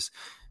keep this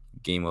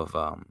game of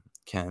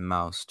cat and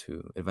mouse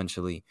to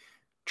eventually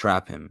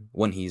trap him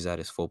when he's at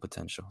his full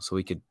potential, so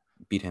he could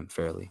beat him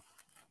fairly.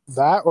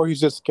 That, or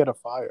he's just scared of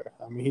fire.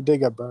 I mean, he did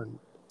get burned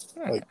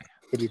like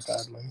pretty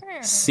badly.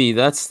 See,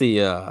 that's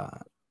the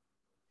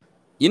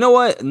you know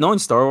what? Knowing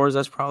Star Wars,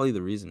 that's probably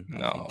the reason.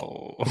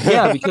 No.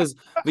 Yeah, because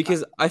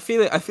I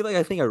feel like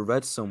I think I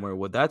read somewhere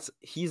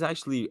he's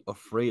actually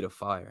afraid of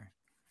fire.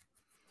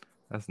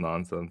 That's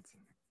nonsense.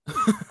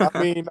 I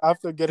mean,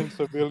 after getting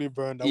severely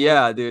burned.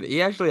 Yeah, dude,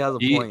 he actually has a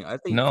point. I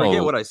think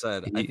forget what I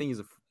said. I think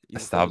he's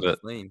stop afraid of it.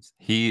 the flames.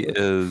 He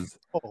is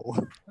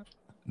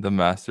the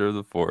master of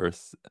the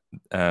Force,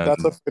 and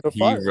that's a bit of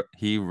fire.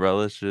 He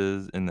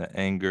relishes in the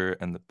anger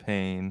and the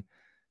pain.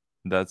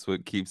 That's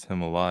what keeps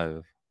him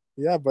alive.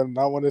 Yeah, but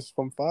not when it's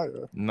from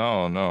fire.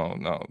 No.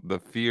 The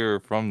fear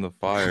from the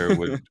fire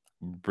would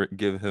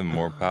give him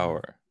more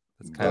power.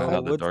 That's kind of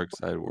how the dark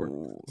side works.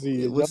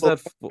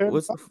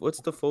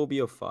 What's the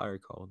phobia of fire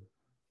called?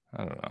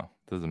 I don't know.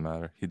 Doesn't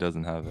matter. He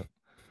doesn't have it.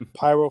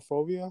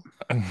 Pyrophobia?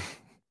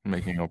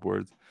 Making up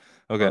words.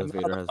 Okay.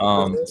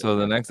 So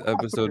the next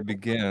episode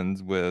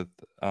begins with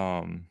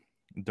Darth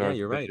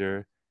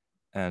Vader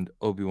and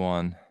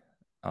Obi-Wan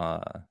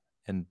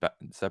in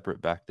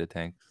separate bacta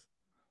tanks.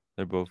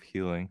 They're both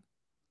healing.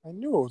 I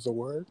knew it was a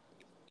word.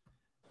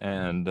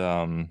 And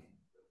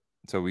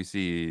so we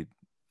see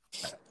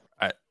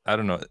I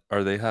don't know,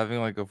 are they having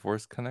like a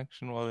force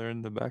connection while they're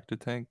in the bacta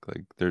tank?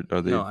 Like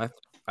are they No,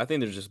 I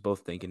think they're just both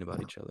thinking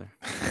about each other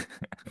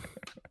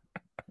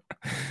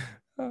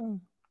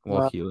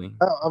while Nah, healing.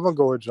 I'm gonna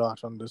go with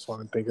Josh on this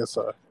one and think it's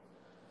a.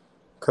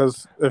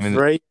 Because if I mean,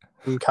 Ray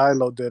and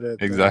Kylo did it,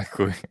 then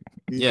exactly.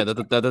 Yeah,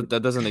 that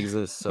doesn't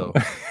exist. So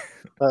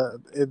well,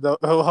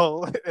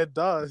 it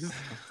does.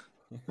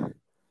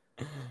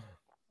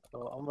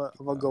 So I'm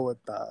gonna go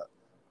with that.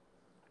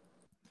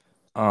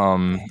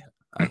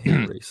 I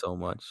hate Ray so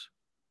much.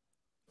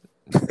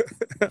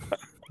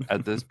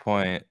 At this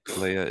point,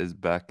 Leia is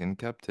back in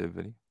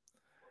captivity,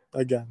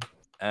 Again,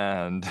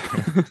 and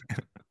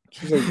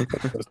she's like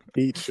a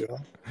speech, you know?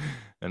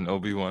 and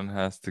Obi-Wan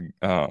has to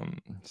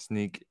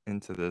sneak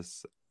into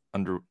this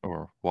under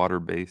or water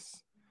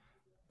base,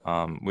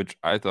 which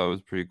I thought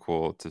was pretty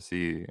cool to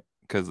see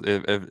because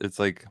if it's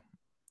like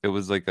it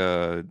was like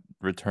a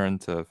return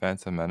to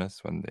Phantom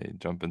Menace when they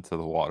jump into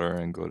the water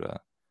and go to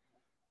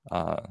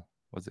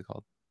what's it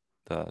called,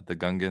 the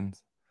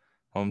Gungans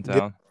Yeah,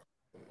 hometown.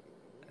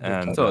 I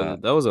And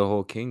thought that was a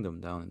whole kingdom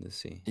down in the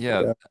sea.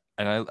 yeah, yeah.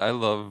 and I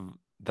love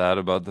that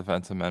about the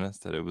Phantom Menace,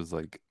 that it was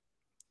like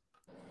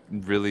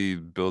really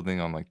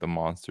building on like the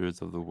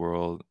monsters of the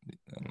world,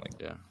 and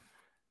like Yeah.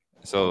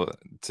 so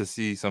to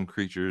see some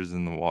creatures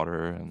in the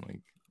water, and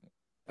like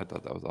I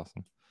thought that was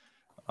awesome.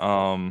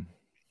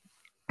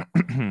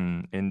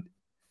 In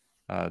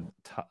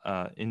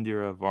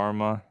Indira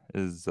Varma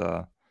is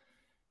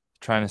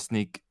trying to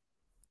sneak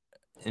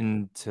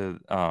into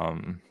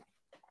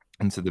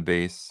the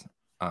base,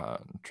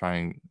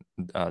 trying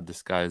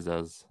disguised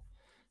as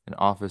an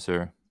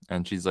officer,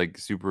 and she's like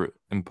super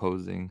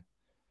imposing.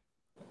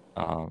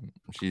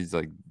 She's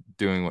like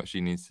doing what she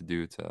needs to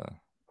do to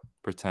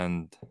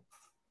pretend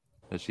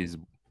that she's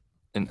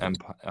an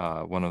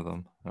empire, one of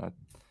them.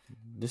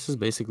 This is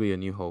basically A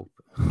New Hope.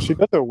 She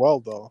did it well,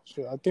 though.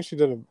 I think she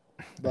did it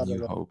A better.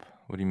 New Hope.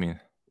 What do you mean?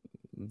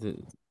 The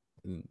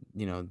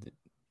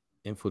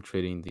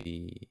infiltrating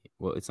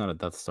it's not a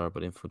Death Star,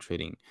 but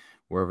infiltrating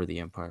wherever the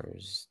Empire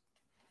is.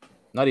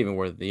 Not even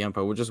where the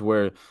Empire, we're just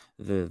where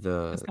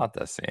the It's not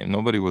the same.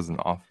 Nobody was an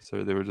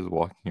officer. They were just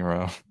walking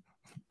around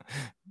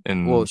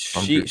well in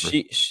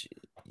stormtrooper.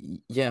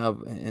 yeah,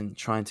 and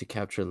trying to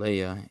capture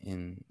Leia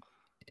and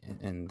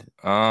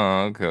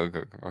Oh, okay.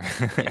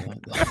 yeah.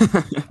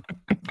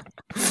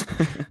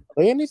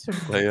 Leia needs to.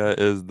 Leia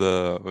is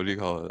the, what do you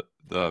call it?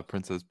 The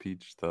Princess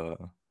Peach. The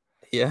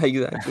Yeah,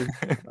 exactly.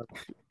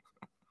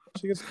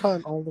 She gets caught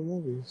in all the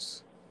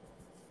movies.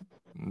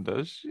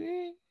 Does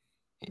she?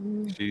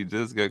 She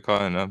does get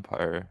caught in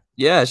Empire.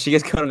 Yeah, she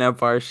gets caught in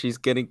Empire. She's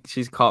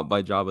caught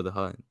by Jabba the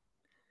Hutt.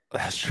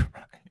 That's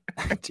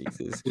right.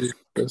 Jesus.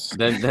 Yes.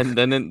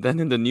 Then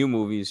in the new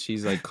movies,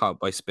 she's like caught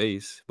by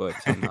space, but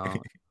somehow,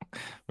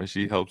 But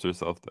she helps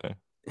herself there.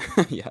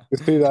 yeah. You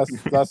see, that's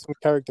some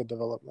character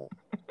development.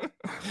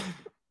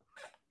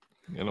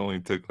 It only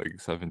took like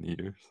 7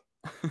 years.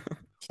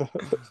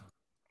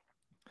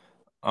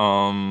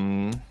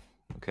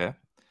 Okay.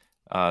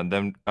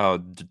 Then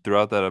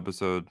throughout that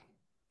episode,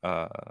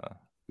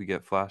 we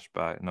get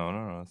flashback.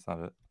 No, that's not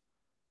it.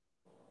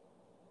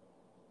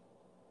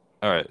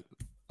 All right.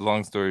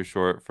 Long story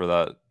short, for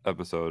that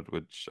episode,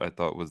 which I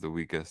thought was the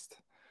weakest,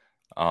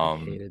 I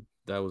hated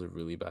that. Was a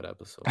really bad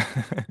episode.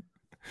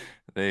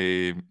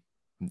 they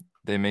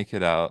make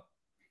it out.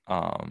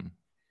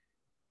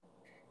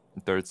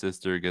 Third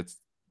sister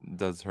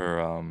does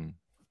her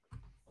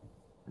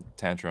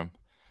tantrum,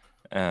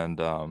 and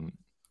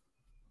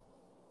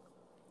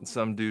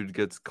some dude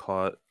gets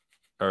caught,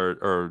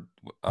 or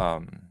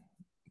what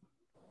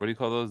do you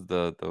call those,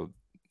 the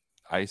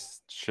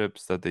ice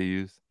ships that they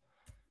use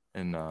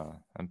in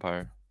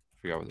Empire? I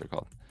forgot what they're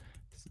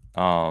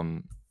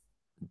called.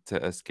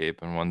 To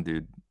escape, and one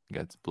dude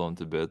gets blown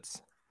to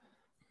bits.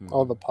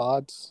 All the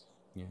pods.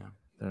 Yeah,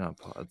 They're not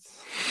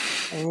pods.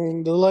 I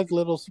mean, they're like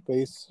little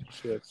space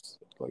ships,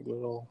 like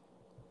little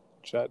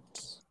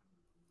jets.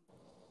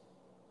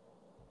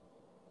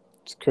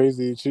 It's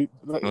crazy.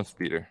 No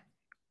speeder.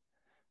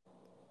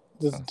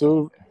 This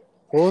dude,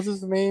 what was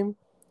his name?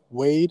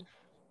 Wade.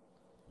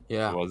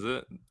 yeah. Was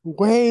it?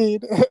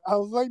 Wade. I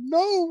was like,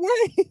 no,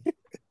 Wade.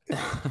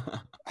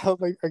 I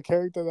was like a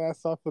character that I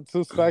saw for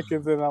 2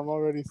 seconds, and I'm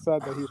already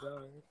sad that he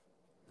died.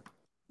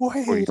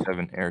 Wade.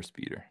 47 air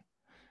speeder.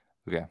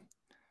 Okay.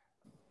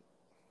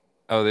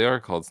 Oh, they are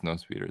called snow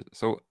speeders.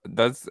 So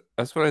that's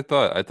what I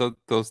thought. I thought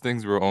those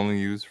things were only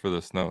used for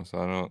the snow. So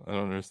I don't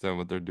understand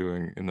what they're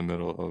doing in the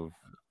middle of.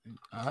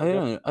 I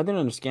didn't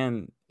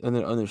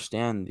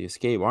understand the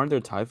escape. Aren't there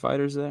TIE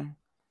fighters there?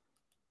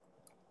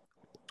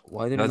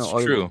 Why didn't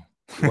That's true.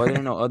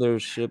 no other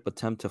ship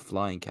attempt to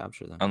fly and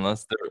capture them?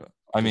 Unless they're,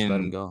 I Just let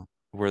them mean, go.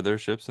 were there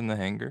ships in the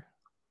hangar?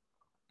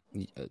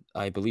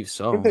 I believe I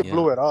so. think they Yeah.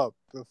 blew it up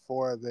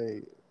before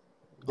they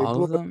All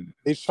blew of them.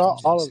 They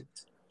shot all of.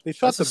 They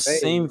shot That's the the bay.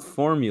 same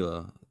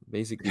formula.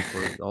 basically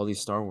for all these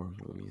Star Wars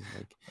movies.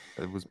 Like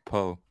It was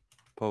Poe.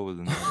 Poe was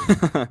in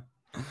the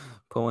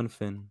Poe and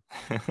Finn.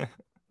 movie.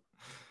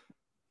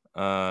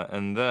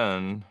 And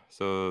then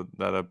so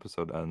that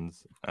episode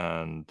ends,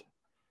 and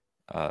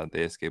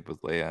they escape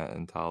with Leia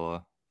and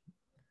Tala.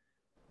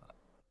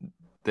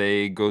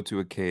 They go to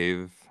a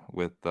cave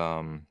with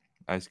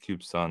Ice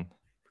Cube's son.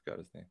 Forgot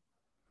his name.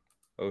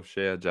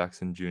 O'Shea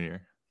Jackson Jr.,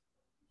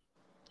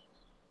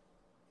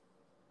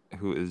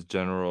 who is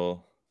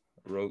General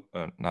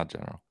not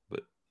General,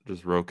 but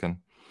just Roken.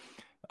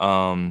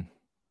 Um,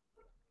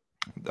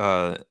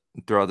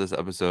 Throughout this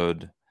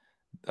episode,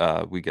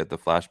 we get the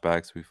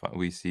flashbacks.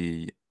 We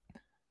see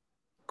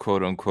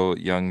quote unquote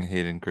young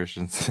Hayden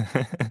Christensen,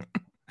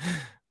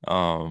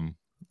 um,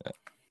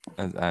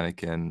 as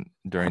Anakin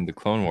during the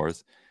Clone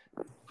Wars,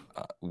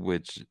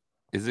 which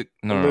is it?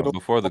 A No, little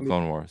before the funny.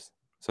 Clone Wars.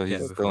 So he's Yeah,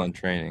 still before. in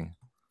training.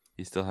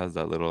 He still has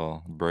that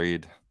little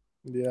braid.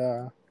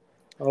 Yeah.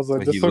 I was like,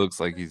 But this he looks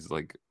like he's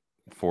like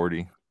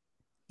 40.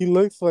 he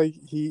looks like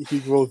he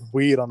grows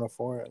weed on the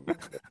forehead.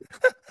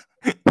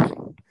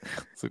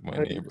 It's like my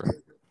neighbor.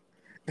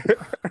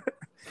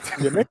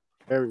 Your name's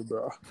scary,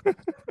 bro. I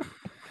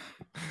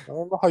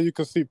don't know how you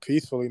can sleep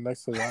peacefully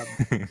next to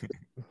that.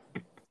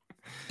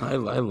 I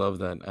love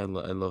that. I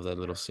love that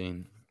little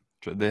scene.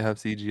 They have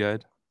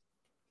CGI'd?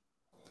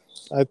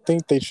 I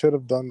think they should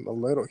have done a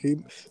little.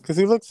 Because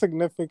he looks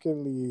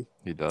significantly.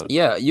 He does.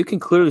 Yeah, you can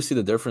clearly see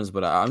the difference,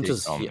 but I'm Caked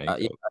just on I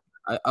makeup.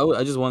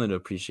 I just wanted to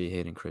appreciate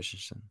Hayden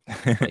Christensen.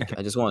 Like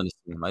I just wanted to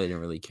see him. I didn't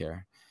really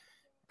care,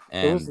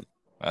 and was- it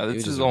It's was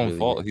his just a own really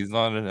fault. great. He's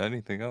not in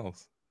anything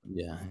else.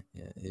 Yeah,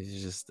 it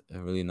was just a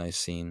really nice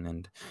scene,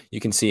 and you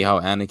can see how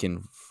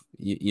Anakin,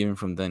 even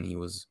from then,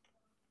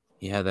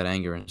 he had that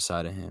anger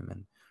inside of him,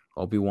 and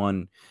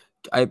Obi-Wan.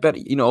 I bet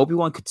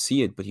Obi-Wan could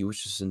see it, but he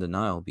was just in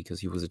denial because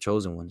he was a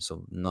chosen one,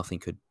 so nothing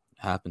could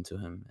happen to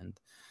him. And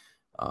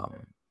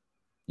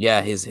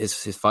yeah,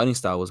 his fighting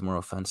style was more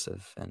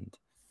offensive, and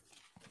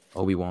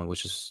Obi-Wan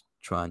was just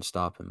trying to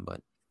stop him,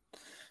 but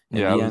in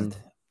the end,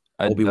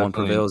 I Obi-Wan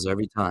definitely prevails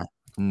every time.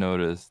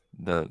 noticed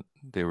that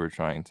they were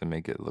trying to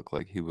make it look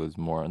like he was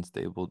more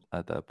unstable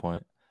at that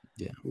point.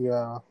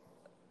 Yeah.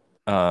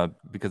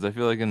 Because I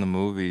feel like in the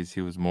movies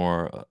he was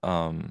more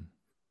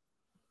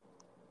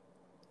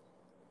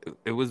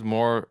it was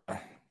more I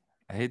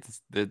hate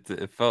this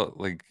it felt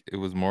like it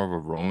was more of a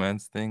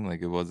romance thing,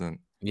 like it wasn't.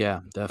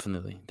 Yeah,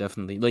 definitely.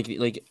 Like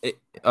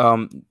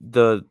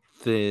the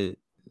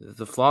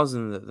flaws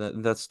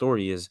in that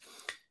story is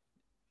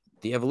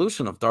the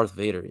evolution of Darth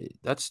Vader.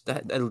 That's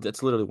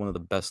literally one of the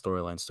best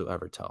storylines to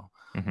ever tell,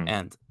 Mhm.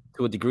 and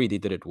to a degree they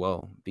did it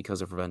well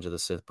because of Revenge of the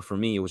Sith. But for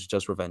me, it was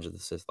just Revenge of the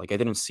Sith. Like I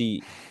didn't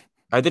see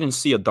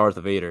a Darth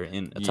Vader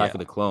in Attack of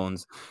the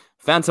Clones,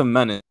 Phantom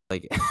Menace.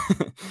 Like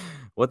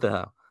what the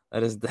hell?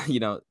 That is,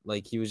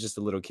 like he was just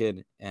a little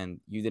kid, and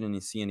you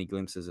didn't see any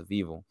glimpses of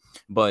evil.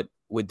 But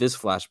with this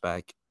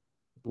flashback,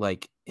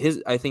 like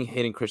I think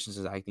Hayden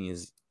Christensen's acting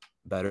is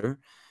better,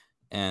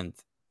 and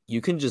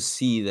you can just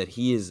see that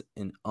he is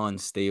an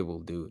unstable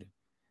dude.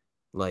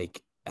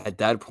 Like at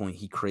that point,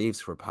 he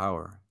craves for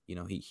power.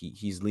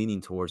 He's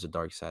leaning towards the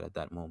dark side at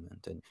that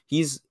moment, and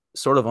he's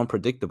sort of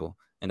unpredictable,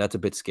 and that's a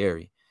bit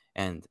scary.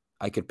 And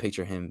I could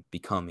picture him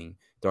becoming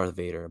Darth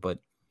Vader, but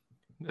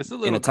it's a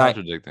little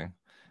contradicting.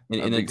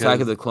 In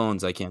Attack of the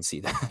Clones, I can't see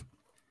that.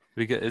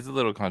 Because it's a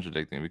little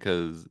contradicting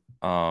because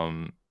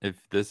if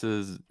this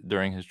is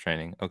during his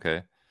training,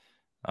 okay,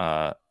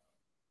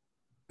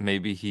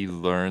 maybe he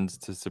learns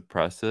to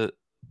suppress it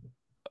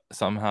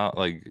somehow,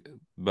 like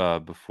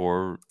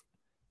before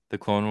the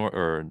Clone War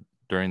or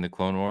during the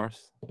Clone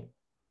Wars,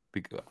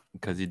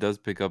 because he does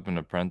pick up an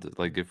apprentice.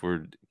 Like if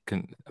we're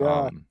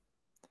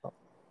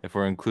if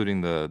we're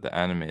including the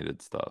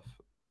animated stuff,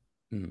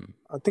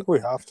 I think we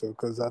have to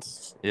because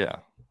that's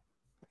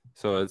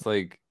So it's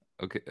like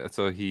okay,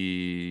 so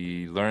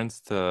he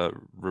learns to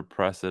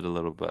repress it a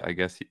little bit. I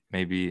guess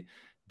maybe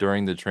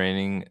during the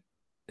training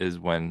is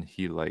when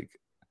he like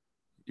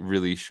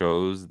really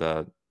shows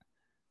that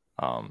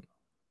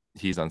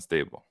he's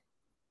unstable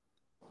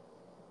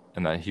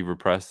and that he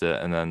repressed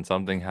it, and then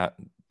something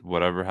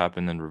whatever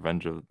happened in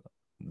Revenge of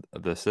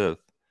the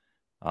Sith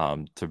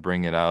to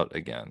bring it out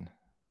again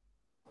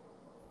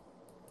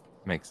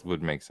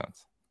would make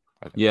sense,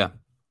 I think.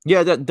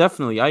 Yeah, that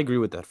definitely, I agree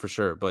with that for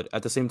sure. But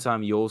at the same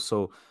time, you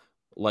also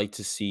like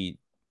to see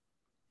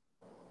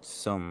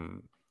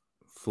some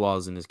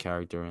flaws in his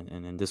character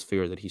and this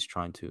fear that he's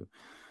trying to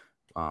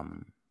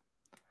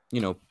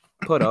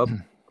put up.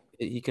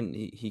 He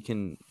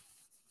can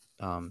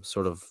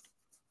sort of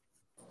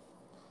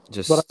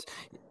just. But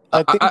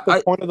I think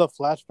the point of the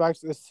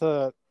flashbacks is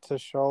to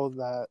show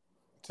that,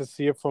 to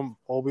see it from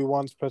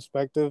Obi-Wan's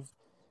perspective,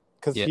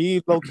 because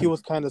he low-key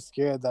was kind of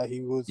scared that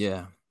he was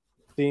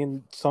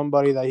seeing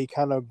somebody that he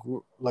kind of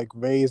like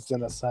raised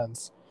in a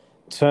sense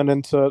turn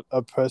into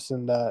a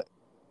person that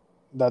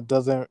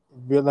doesn't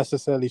really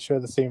necessarily share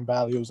the same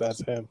values as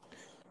him.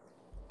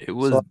 It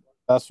was so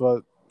that's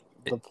what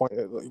the point.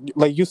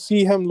 Like you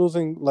see him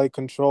losing like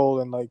control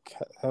and like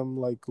him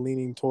like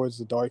leaning towards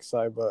the dark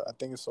side, but I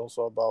think it's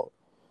also about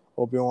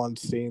Obi-Wan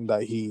seeing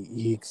that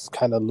he's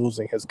kind of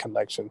losing his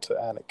connection to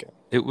Anakin.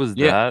 It was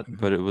Yeah. that,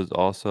 but it was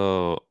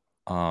also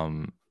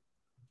um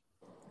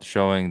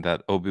showing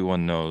that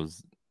Obi-Wan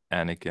knows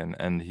Anakin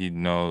and he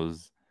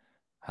knows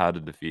how to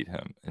defeat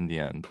him in the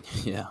end.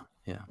 Yeah,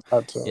 yeah,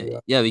 Yeah.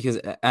 yeah. Because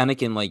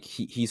Anakin, like,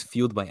 he's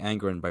fueled by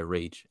anger and by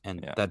rage,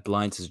 and Yeah. that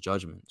blinds his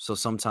judgment. So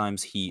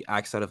sometimes he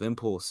acts out of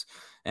impulse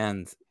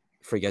and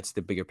forgets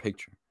the bigger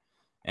picture.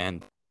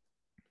 And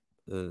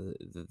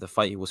the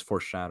fight was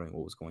foreshadowing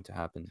what was going to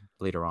happen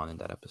later on in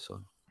that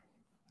episode.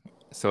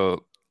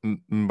 So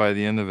by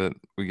the end of it,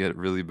 we get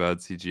really bad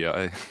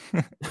CGI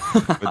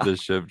with the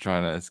ship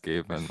trying to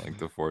escape and like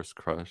the force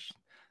crush.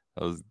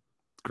 That was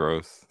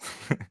gross.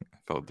 I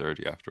felt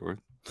dirty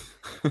afterwards.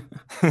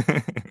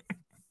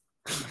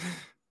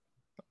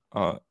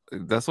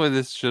 That's why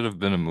this should have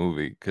been a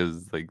movie,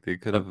 because like they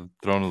could have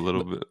thrown a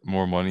little bit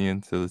more money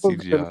into the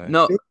CGI.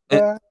 No,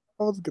 I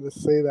was gonna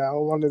say that I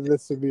wanted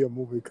this to be a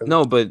movie.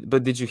 No, but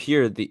did you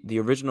hear the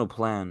original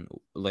plan?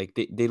 Like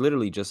they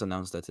literally just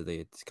announced that today.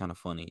 It's kind of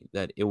funny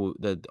that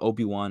that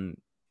Obi-Wan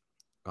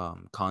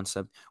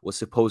concept was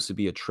supposed to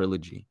be a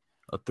trilogy,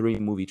 a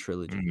 3-movie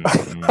trilogy.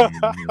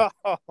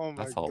 Oh my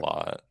That's a God.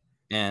 lot.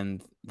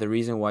 And the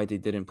reason why they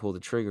didn't pull the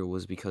trigger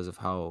was because of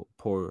how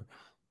poor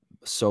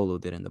Solo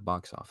did in the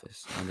box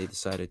office, and they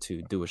decided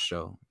to do a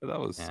show. That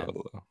was And-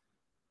 Solo.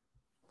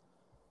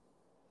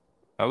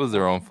 That was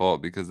their own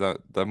fault, because that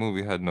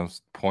movie had no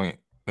point.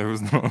 There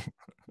was no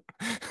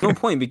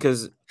point,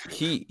 because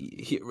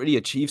he already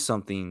achieved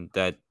something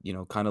that, you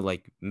know, kind of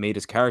like made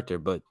his character.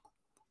 But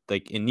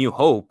like in New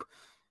Hope,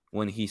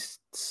 when he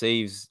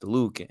saves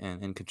Luke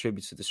and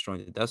contributes to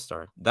destroying the Death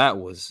Star, that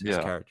was his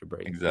character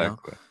break.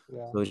 Exactly.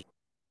 Yeah. So it's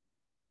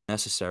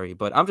necessary.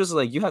 But I'm just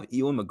like, you have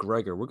Ewan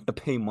McGregor. We're gonna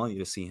pay money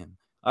to see him.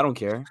 I don't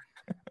care.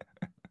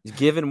 Just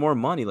give it more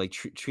money. Like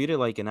treat it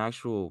like an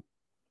actual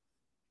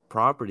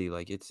property.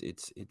 Like it's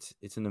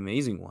an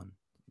amazing one.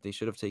 They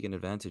should have taken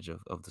advantage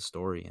of the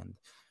story and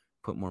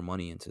put more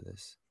money into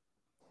this.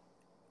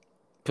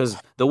 Because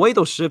the way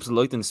those ships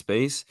looked in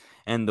space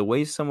and the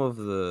way some of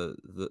the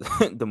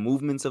the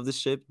movements of the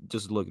ship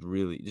just looked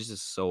really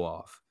just so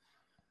off.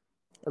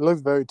 It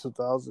looks very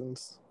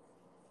 2000s.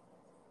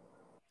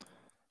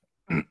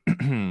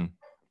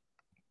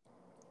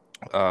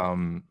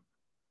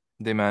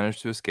 They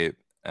managed to escape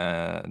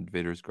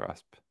Vader's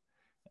grasp,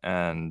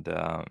 and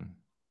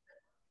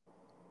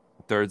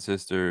third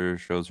sister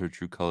shows her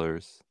true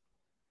colors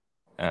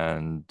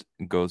and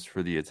goes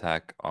for the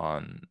attack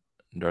on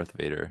Darth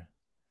Vader.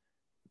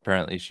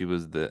 Apparently, she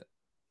was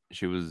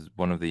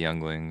one of the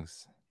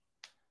younglings.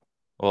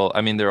 Well,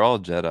 I mean, they're all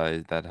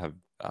Jedi that have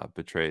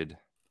betrayed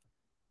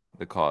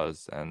the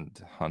cause and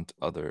hunt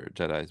other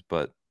Jedis,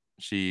 but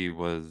she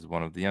was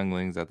one of the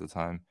younglings at the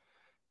time,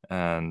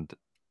 and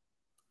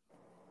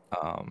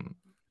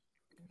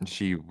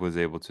she was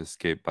able to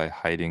escape by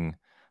hiding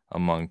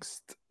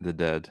amongst the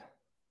dead.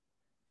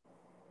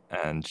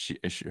 And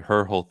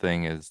her whole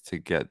thing is to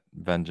get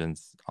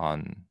vengeance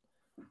on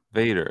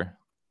Vader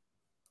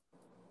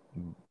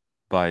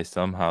by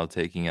somehow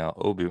taking out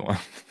Obi-Wan.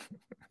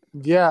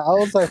 Yeah, I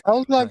was like,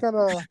 how's that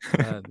gonna?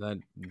 That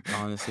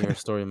honestly, her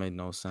story made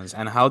no sense.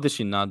 And how did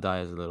she not die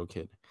as a little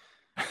kid?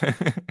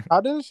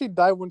 How didn't she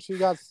die when she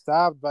got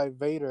stabbed by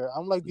Vader?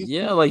 I'm like, these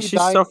Yeah, people like be she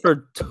dying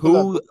suffered that-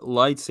 2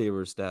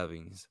 lightsaber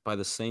stabbings by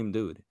the same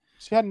dude.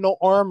 She had no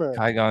armor.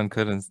 Qui-Gon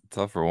couldn't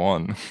suffer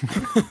one.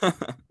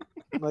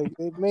 Like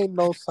it made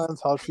no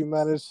sense how she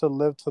managed to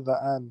live to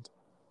the end.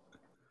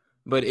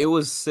 But it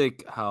was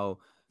sick how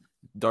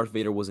Darth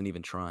Vader wasn't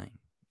even trying.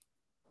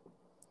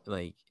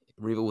 Like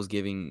Reva was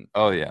giving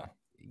Oh yeah.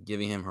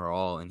 giving him her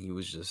all, and he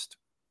was just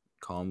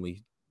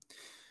calmly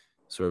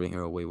swerving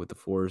her away with the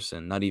Force,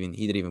 and he didn't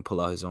even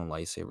pull out his own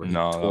lightsaber. He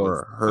No, that tore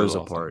was hers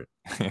awesome. apart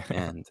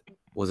and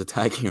was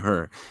attacking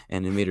her,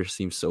 and it made her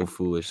seem so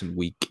foolish and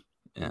weak.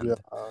 And Yeah,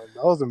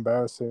 that was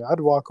embarrassing. I'd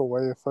walk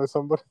away if I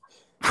somebody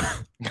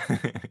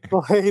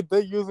like they're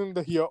using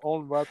your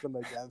own weapon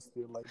against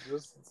you. Like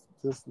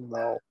just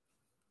no.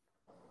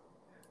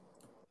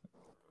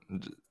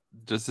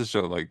 Just to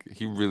show, like,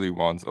 he really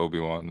wants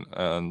Obi-Wan,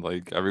 and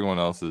like everyone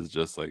else is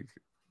just like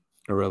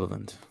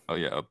irrelevant. Oh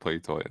yeah, a play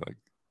toy. Like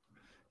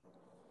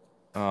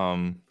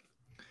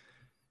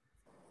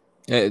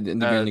yeah,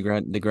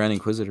 the Grand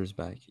Inquisitor's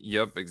back.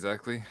 Yep,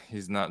 exactly.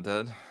 He's not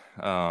dead.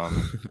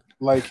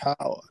 Like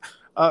how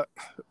I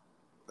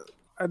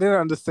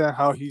didn't understand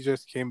how he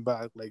just came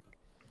back. Like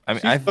I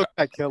mean,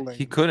 at killing.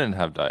 He couldn't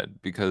have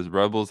died because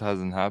Rebels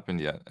hasn't happened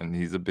yet, and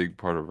he's a big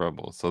part of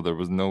Rebels, so there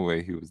was no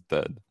way he was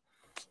dead.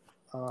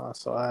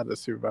 So I had to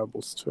see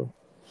Rebels too.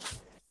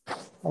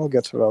 I'll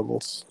get to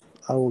Rebels.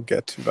 I will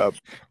get to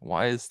Rebels.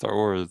 Why is Star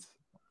Wars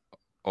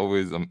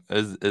always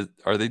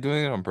are they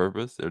doing it on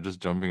purpose? They're just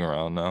jumping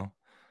around now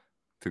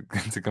to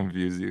to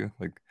confuse you.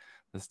 Like,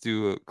 let's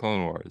do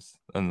Clone Wars,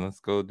 and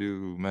let's go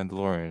do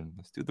Mandalorian.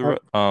 Let's do the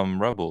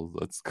Rebels.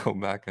 Let's go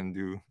back and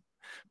do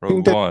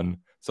Rogue One,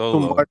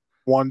 Solo.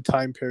 one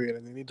time period,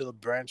 and they needed to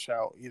branch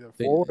out either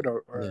forward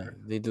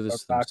They do or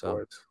this backwards.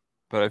 themselves.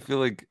 But I feel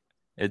like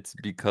it's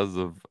because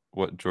of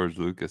what George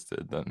Lucas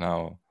did that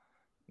now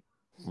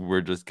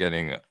we're just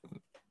getting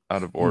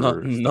out of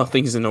order.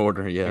 Nothing's in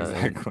order. Yeah,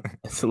 Exactly.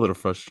 it's a little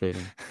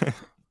frustrating.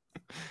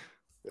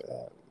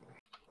 Yeah.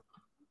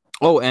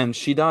 Oh, and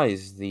she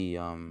dies. The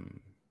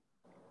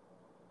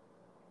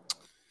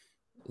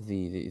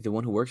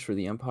one who works for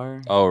the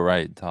Empire. Oh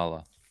right,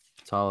 Tala.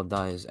 Tala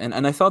dies,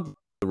 and I thought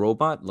the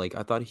robot, like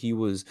I thought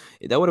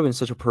that would have been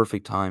such a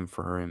perfect time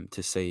for him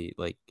to say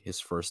like his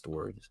first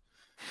words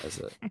as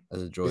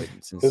a droid.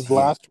 Since His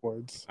last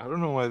words. I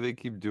don't know why they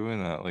keep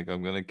doing that. Like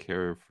I'm gonna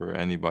care for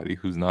anybody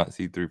who's not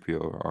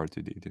C-3PO or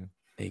R2D2.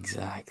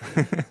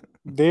 Exactly.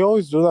 They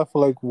always do that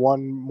for like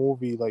one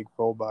movie, like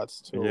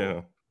robots too.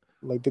 Yeah.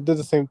 Like they did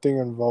the same thing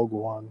in Rogue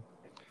One.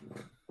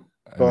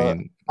 I But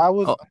mean, I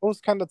was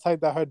kind of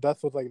tight that her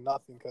death was like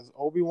nothing because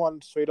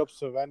Obi-Wan straight up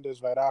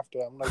surrenders right after.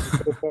 I'm like,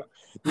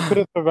 you could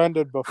have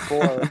surrendered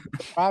before.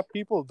 5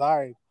 people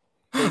died,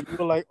 so you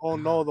were like, oh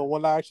no, the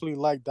one I actually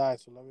like died,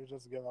 so let me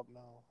just give up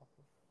now.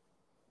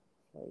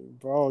 Like,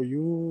 bro,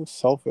 you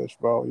selfish,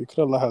 bro. You could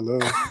have let her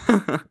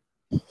live.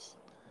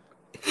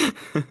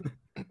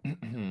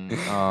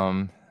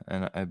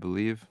 and I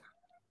believe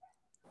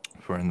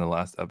we're in the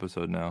last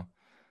episode now.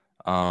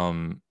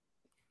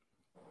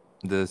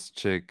 This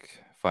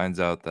chick finds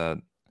out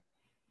that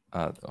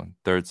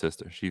third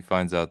sister. She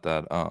finds out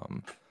that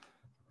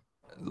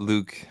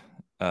Luke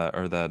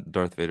or that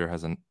Darth Vader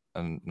has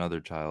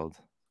another child,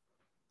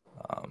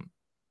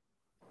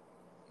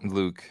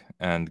 Luke,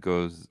 and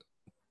goes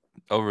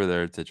over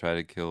there to try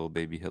to kill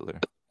baby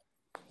Hitler,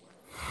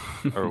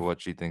 or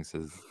what she thinks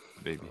is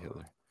baby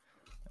Hitler.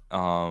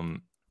 I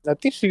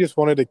think she just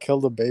wanted to kill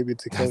the baby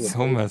to kill the That's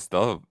so baby. messed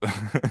up.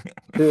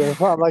 It's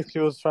not like she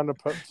was trying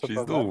to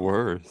She's the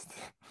worst.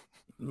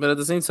 But at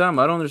the same time,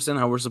 I don't understand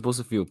how we're supposed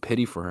to feel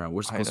pity for her.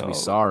 We're supposed to be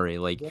sorry.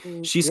 Like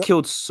she's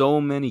killed so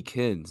many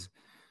kids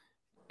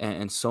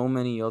and so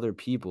many other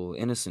people,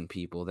 innocent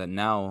people, that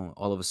now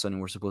all of a sudden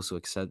we're supposed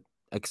to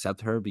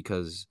accept her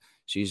because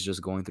she's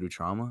just going through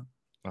trauma.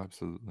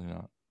 Absolutely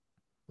not.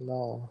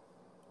 No.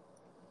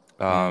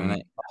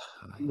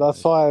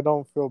 That's why I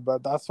don't feel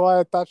bad. That's why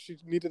I thought she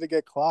needed to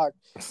get clocked.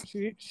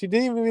 She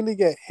didn't even really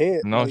get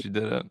hit. No, like, she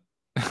didn't.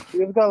 She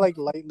just got like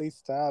lightly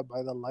stabbed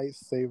by the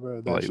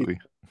lightsaber. Lightly.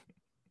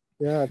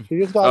 She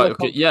just got like.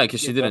 Okay, yeah,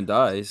 because she didn't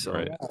die. So.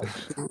 Right.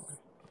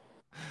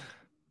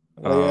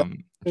 Yeah.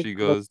 She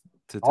goes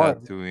to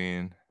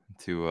Tatooine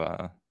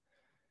to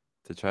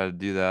try to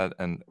do that,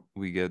 and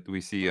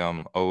we see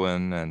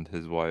Owen and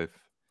his wife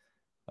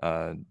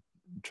try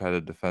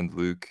to defend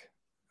Luke.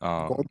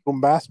 Going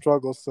through mass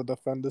struggles to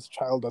defend this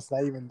child that's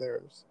not even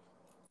theirs.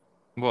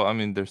 Well, I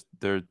mean,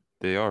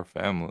 they are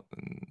family.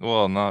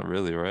 Well, not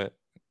really, right?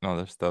 No,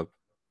 they're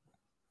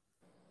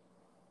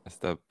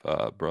step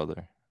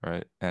brother,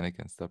 right?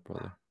 Anakin's step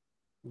brother.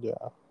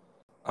 Yeah.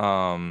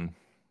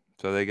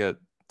 So they get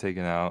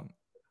taken out,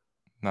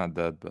 not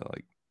dead, but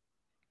like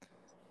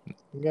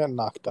get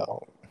knocked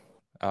out.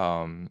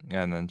 And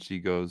then she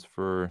goes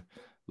for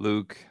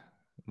Luke.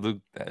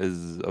 Luke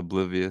is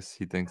oblivious.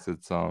 He thinks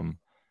it's the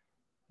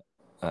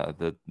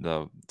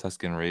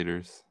Tusken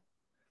Raiders,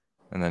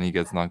 and then he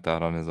gets knocked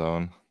out on his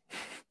own.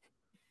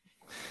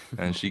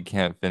 And she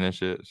can't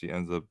finish it. She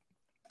ends up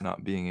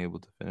not being able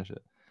to finish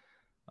it.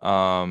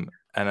 And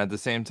at the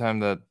same time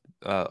that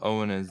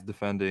Owen is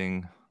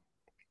defending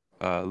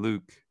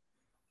Luke,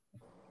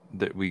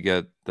 that we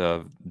get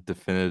the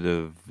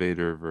definitive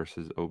Vader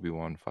versus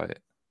Obi-Wan fight.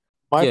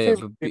 My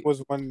favorite thing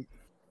was when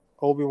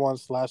Obi-Wan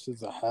slashes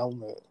the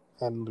helmet,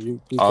 and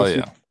you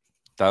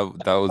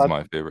that was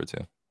my favorite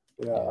too.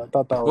 Yeah, I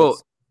thought that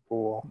was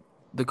cool.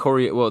 The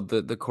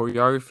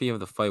choreography of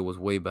the fight was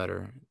way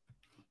better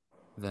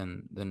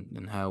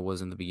than how it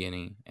was in the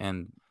beginning,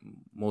 and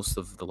most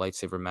of the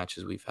lightsaber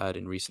matches we've had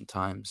in recent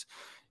times,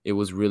 it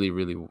was really,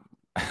 really.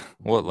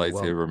 What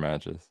lightsaber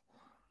matches?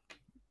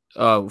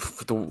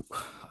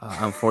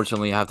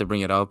 Unfortunately, I have to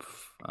bring it up.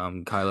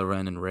 Kylo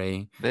Ren and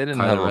Rey. They didn't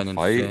Kylo have Ren a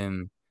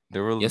fight.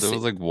 There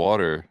was like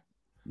water.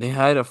 They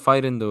had a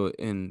fight in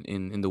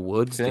the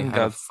woods. Finn they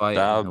had a fight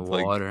in the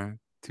water. Like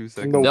 2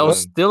 seconds. That was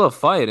still a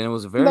fight, and it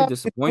was very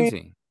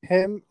disappointing.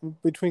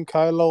 Between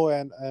Kylo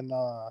and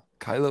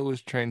Kylo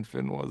was trained.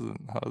 Finn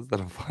wasn't. How is that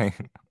a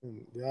fight?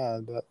 Yeah.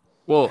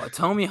 Well,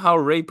 tell me how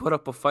Rey put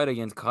up a fight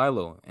against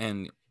Kylo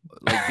and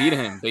like beat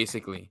him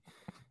basically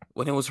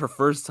when it was her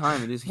first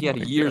time. He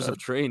had years of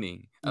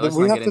training. Let's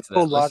not get into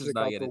that. Let's just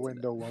not get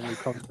into that. When we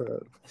come to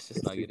it. Let's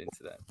just not get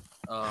into that.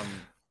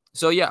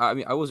 So yeah, I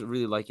mean, I was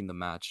really liking the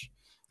match,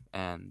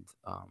 and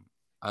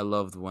I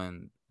loved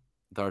when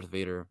Darth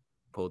Vader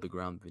pulled the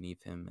ground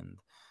beneath him, and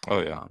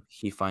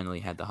he finally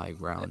had the high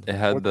ground. It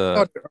had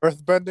the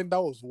earthbending.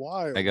 That was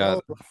wild. I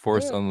got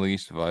Force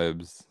Unleashed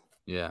vibes.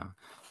 Yeah,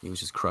 he was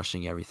just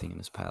crushing everything in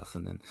his path,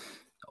 and then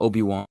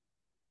Obi-Wan,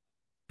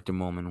 the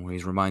moment where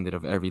he's reminded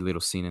of every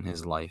little scene in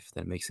his life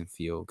that makes him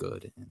feel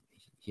good, and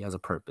he has a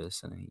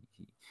purpose, and he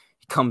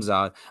comes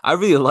out. I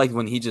really liked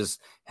when he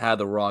just had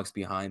the rocks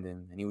behind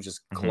him and he was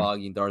just Mhm.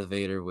 clogging Darth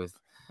Vader with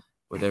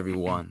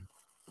everyone.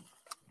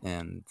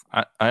 And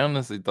I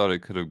honestly thought it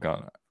could have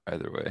gone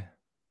either way.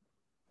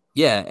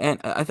 yeah, and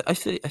I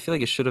feel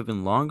like it should have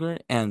been longer.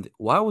 And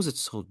why was it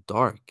so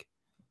dark?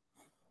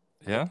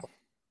 Yeah.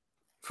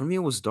 For me, it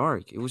was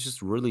dark. It was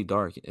just really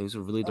dark. It was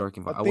a really dark I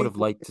environment. I would think have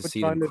what liked they to were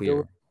see them trying to do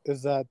clear.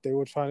 is that they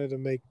were trying to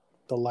make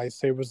the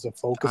lightsabers the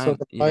focus of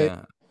the fight,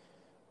 Yeah,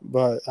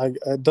 but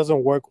it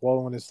doesn't work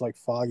well when it's like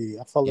foggy.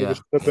 I felt like yeah, it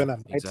should have been a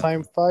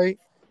nighttime exactly. fight.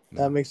 Yeah,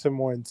 That makes it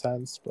more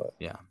intense, but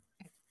yeah.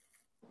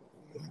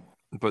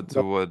 But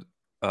to what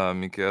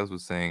Mikael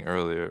was saying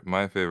earlier,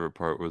 my favorite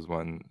part was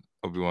when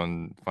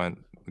Obi-Wan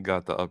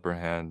got the upper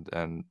hand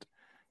and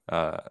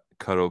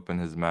cut open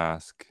his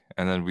mask,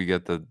 and then we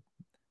get the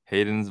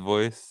Hayden's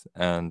voice,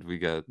 and we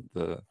get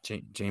the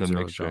James Earl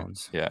mixture.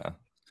 Jones. Yeah,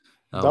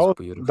 That was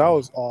that beautiful.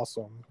 was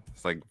awesome.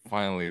 it's like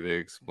finally they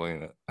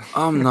explain it.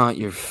 I'm not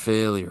your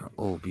failure,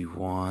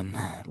 Obi-Wan.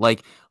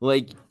 Like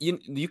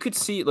you could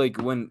see like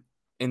when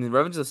in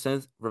Revenge of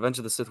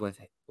the Sith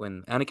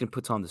when Anakin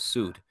puts on the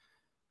suit.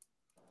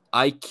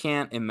 I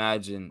can't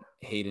imagine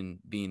Hayden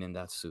being in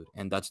that suit,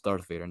 and that's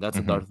Darth Vader, and that's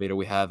the Mhm. Darth Vader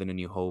we have in A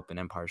New Hope and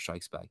Empire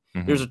Strikes Back.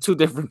 Mhm. There's two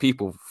different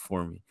people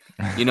for me,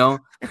 you know,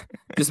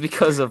 just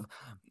because of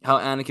how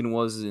Anakin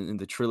was in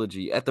the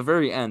trilogy. At the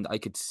very end, I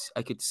could see,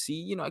 I could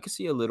see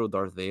a little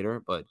Darth Vader,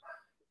 but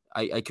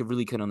I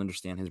couldn't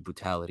understand his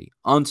brutality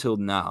until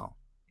now.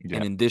 Yeah.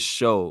 And in this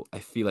show, I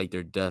feel like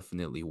they're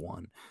definitely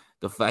one.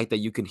 The fact that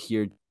you can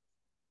hear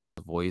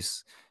the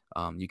voice,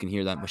 you can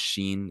hear that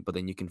machine, but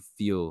then you can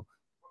feel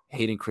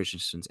Hayden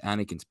Christensen's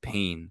Anakin's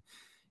pain,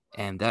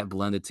 and that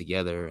blended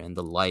together, and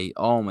the light.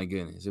 Oh my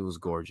goodness, it was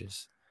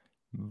gorgeous.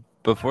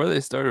 Before they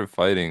started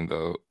fighting,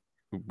 though,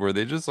 were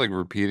they just like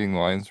repeating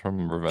lines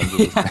from Revenge of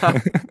the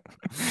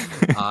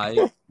Sith? I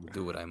will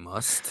do what I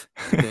must,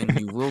 then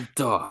you will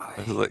die.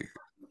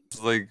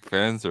 It's like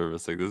fan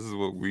service. Like, this is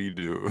what we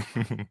do.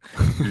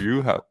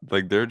 You have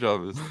like their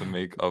job is to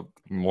make up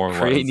more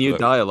Create lines. new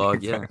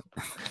dialogue. Yeah.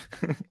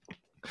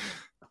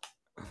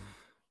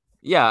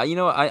 Yeah,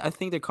 I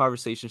think the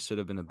conversation should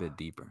have been a bit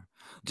deeper.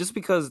 Just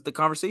because the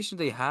conversation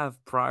they have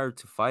prior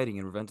to fighting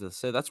in Revenge of the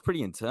Sith, that's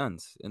pretty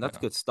intense. And that's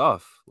Yeah. good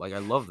stuff. Like, I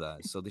love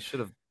that. So they should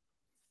have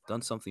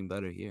done something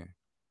better here.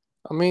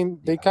 I mean,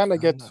 they kind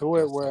of get to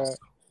it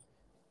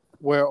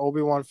where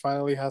Obi-Wan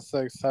finally has to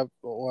accept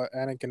what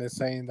Anakin is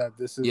saying, that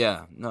this is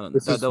Yeah, no,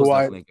 this that is was who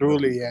I definitely a good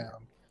truly moment.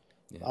 am.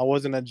 Yeah. I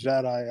wasn't a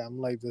Jedi. I'm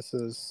like, this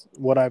is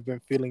what I've been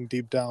feeling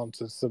deep down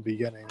since the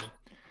beginning.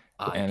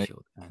 I Ana-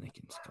 killed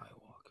Anakin Skywalker.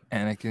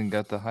 Anakin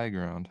got the high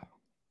ground.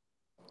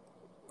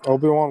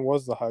 Obi-Wan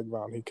was the high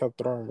ground. He kept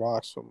throwing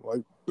rocks from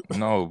like,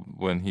 No,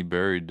 when he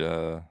buried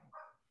and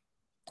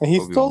he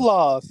still Obi-Wan.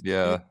 lost.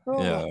 Yeah, He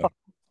still yeah. lost.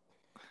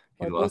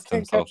 He Like, we lost can't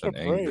himself catch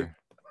a in break. anger.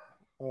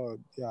 Oh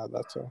yeah,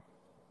 that's it.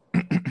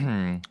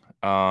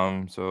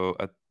 So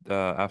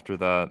after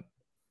that,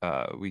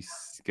 we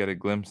get a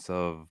glimpse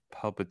of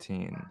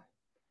Palpatine,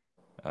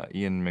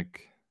 Ian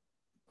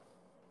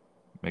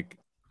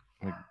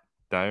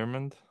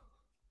McDiarmid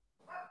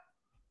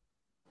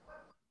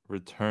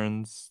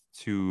returns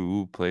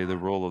to play the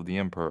role of the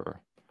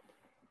Emperor.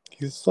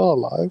 He's still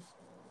alive.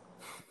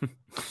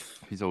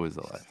 He's always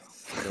alive.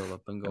 Still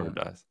up and Never going.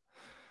 dies.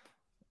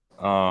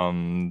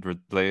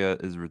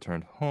 Leia is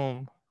returned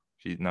home.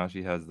 She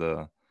has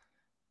the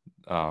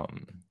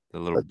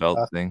little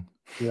belt thing.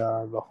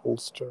 Yeah, the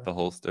holster. The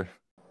holster.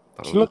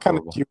 She looked kind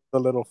of cute with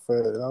a little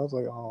fit. I was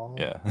like, oh,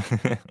 yeah.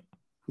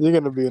 You're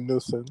gonna be a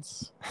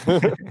nuisance.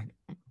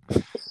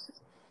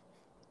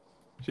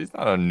 She's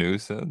not a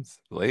nuisance,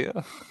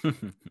 Leia.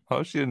 How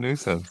is she a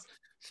nuisance?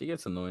 She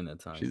gets annoying at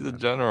times. She's a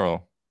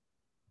general.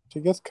 She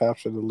gets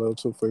captured a little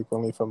too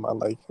frequently for my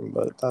liking,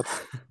 but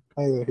that's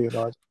neither here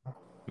nor there.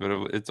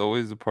 But it's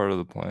always a part of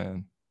the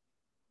plan.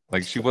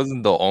 Like, she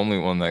wasn't the only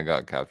one that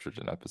got captured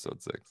in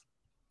episode 6.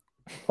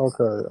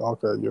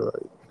 Okay, you're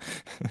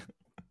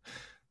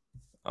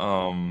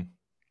right.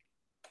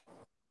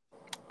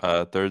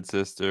 Third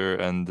sister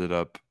ended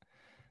up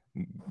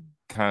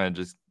kind of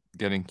just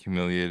getting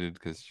humiliated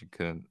because she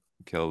couldn't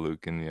kill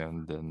Luke in the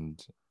end,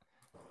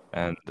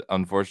 and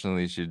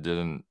unfortunately she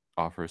didn't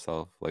off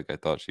herself like I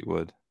thought she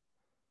would.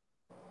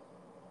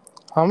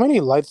 How many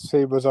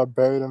lightsabers are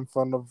buried in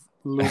front of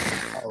Luke's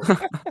house?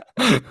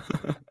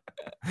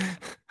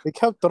 They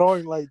kept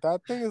throwing, like,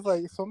 that thing is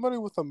like somebody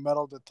with a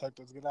metal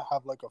detector is gonna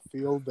have like a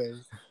field day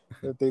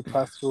if they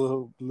pass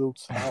through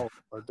Luke's house.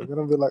 Like, they're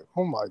gonna be like,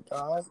 oh my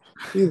god,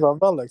 these are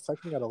not like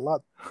second at a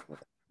lot.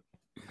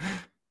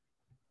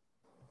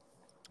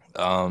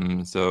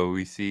 So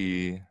we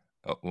see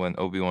when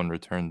Obi-Wan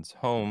returns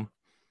home,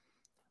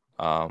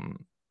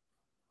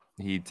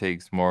 he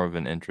takes more of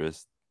an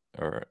interest,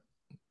 or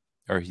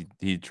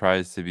he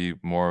tries to be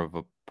more of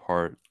a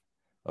part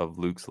of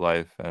Luke's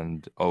life,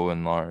 and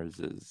Owen Lars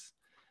is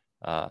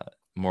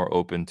more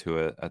open to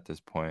it at this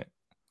point,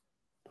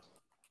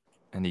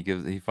 and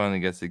he finally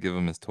gets to give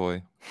him his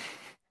toy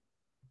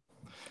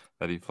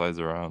that he flies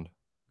around.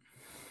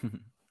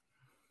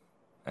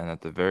 And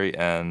at the very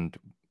end,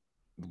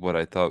 what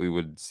I thought we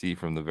would see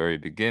from the very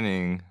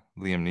beginning.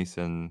 Liam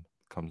Neeson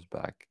comes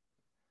back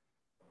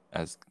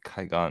as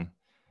Qui-Gon.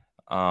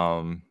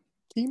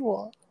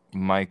 Quinoa.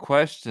 My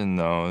question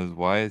though is,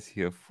 why is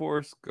he a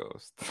Force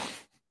ghost?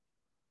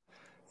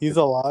 He's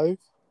alive.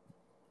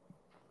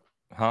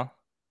 Huh?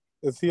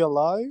 Is he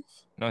alive?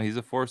 No, he's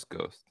a Force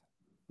ghost.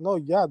 No,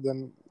 yeah,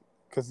 then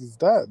because he's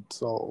dead.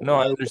 So No,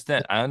 I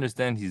understand. I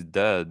understand he's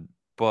dead,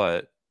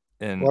 but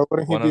in why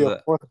wouldn't he be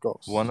a fourth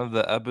ghost? one of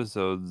the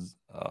episodes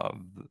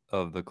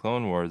of the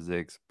Clone Wars, they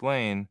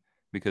explain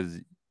because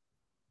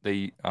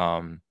they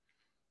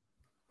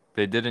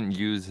didn't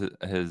use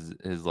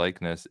his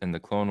likeness in the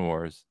Clone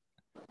Wars.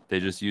 They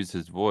just used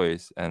his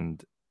voice,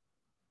 and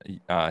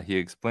he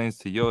explains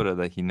to Yoda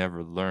that he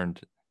never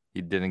learned.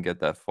 He didn't get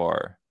that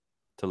far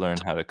to learn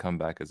how to come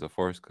back as a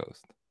Force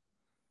ghost.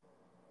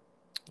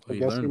 I Well,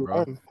 you guess learned, he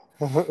bro.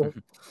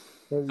 learned.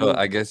 So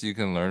I guess you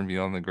can learn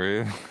beyond the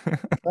grave.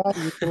 Yeah,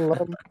 you can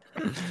learn.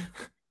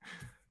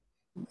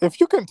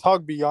 If you can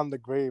talk beyond the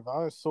grave,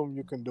 I assume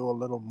you can do a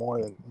little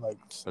more than like.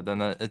 But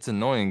then it's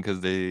annoying because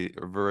they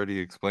have already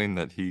explained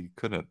that he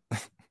couldn't.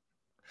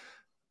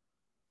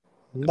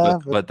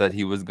 But that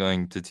he was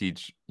going to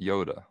teach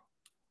Yoda.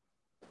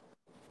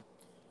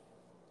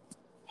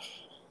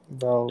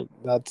 Bro,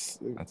 that's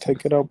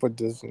take it up with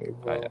Disney,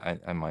 bro.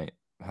 I might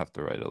have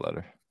to write a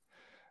letter.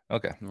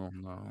 Okay. No,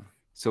 no.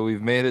 So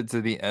we've made it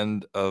to the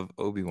end of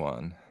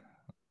Obi-Wan.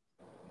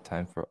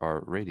 Time for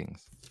our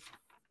ratings.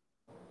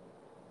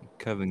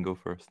 Kevin, go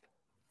first.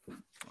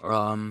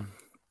 I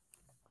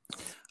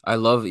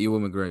love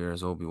Ewan McGregor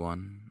as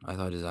Obi-Wan. I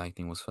thought his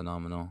acting was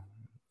phenomenal.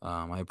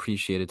 I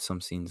appreciated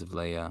some scenes of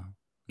Leia.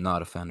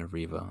 Not a fan of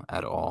Reva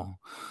at all.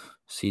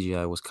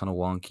 CGI was kind of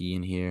wonky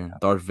in here.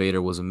 Darth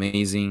Vader was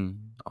amazing,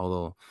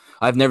 although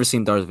I've never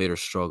seen Darth Vader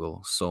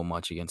struggle so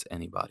much against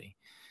anybody.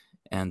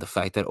 And the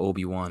fact that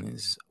Obi-Wan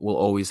will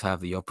always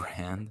have the upper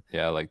hand.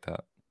 Yeah, I like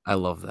that. I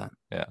love that.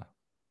 Yeah.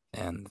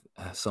 And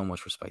so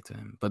much respect to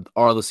him. But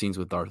all the scenes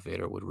with Darth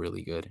Vader were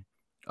really good.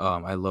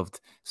 I loved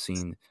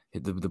seeing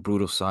the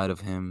brutal side of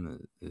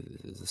him,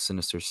 the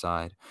sinister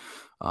side.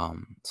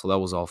 So that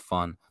was all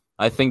fun.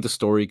 I think the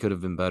story could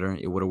have been better.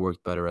 It would have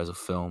worked better as a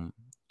film.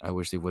 I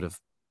wish they would have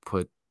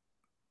put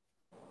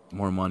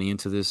more money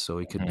into this so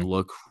it could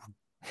look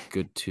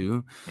good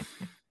too.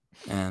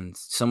 And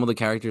some of the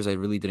characters I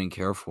really didn't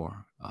care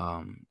for.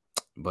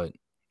 But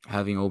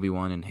having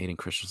Obi-Wan and Hayden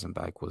Christensen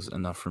back was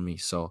enough for me.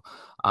 So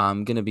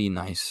I'm going to be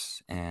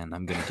nice, and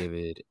I'm going to give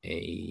it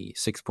a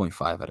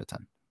 6.5 out of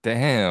 10.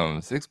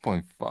 Damn,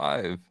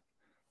 6.5.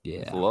 Yeah.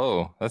 That's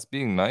low. That's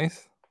being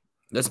nice.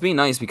 That's being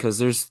nice because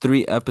there's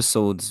 3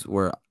 episodes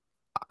where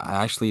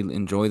I actually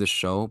enjoy the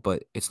show,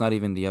 but it's not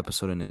even the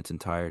episode in its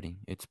entirety.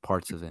 It's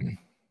parts of it.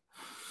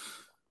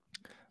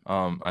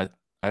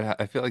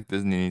 I feel like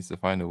Disney needs to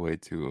find a way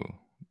to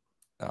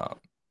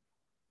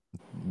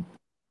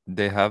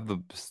they have the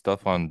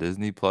stuff on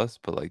Disney Plus,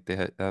 but like they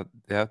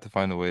have to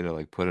find a way to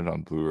like put it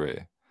on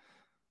Blu-ray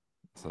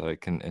so I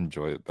can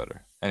enjoy it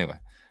better. Anyway,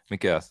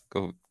 Mikias,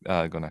 go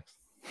next.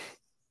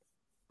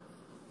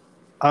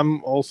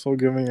 I'm also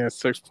giving it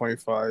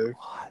 6.5.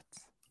 What?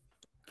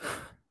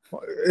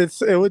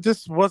 It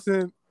just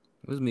wasn't.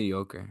 It was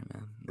mediocre,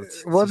 man.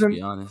 Let's just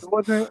be honest. It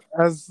wasn't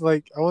as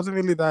like I wasn't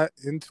really that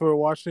into it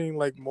watching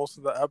like most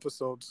of the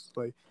episodes.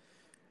 Like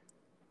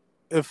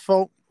it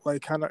felt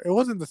like kind of it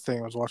wasn't the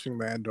same as watching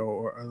Mando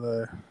or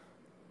other.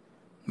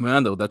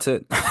 Mando, that's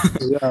it.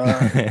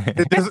 Yeah,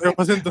 it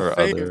wasn't the Or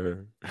same.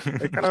 other.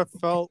 It kind of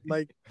felt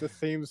like the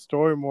same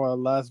story more or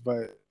less,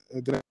 but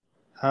it didn't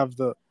have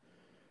the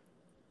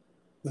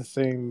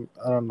same.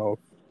 I don't know.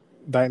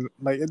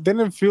 Like it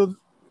didn't feel.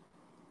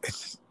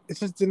 It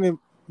just didn't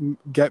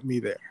get me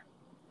there.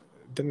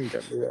 It didn't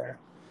get me there.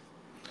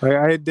 Like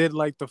I did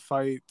like the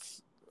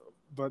fights,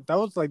 but that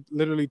was like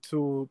literally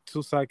 2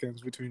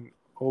 seconds between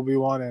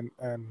Obi-Wan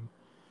and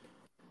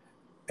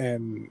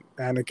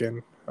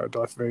Anakin or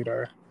Darth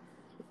Vader,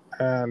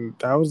 and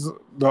that was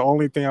the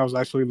only thing I was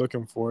actually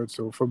looking forward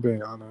to. For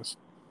being honest,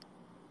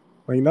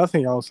 like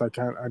nothing else, I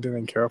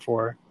didn't care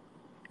for,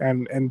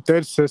 and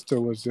Third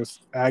Sister was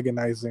just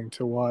agonizing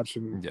to watch,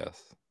 and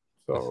yes,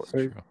 so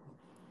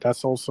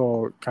that's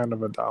also kind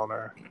of a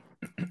downer.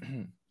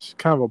 She's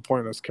kind of a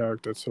pointless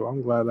character too.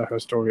 I'm glad that her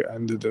story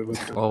ended it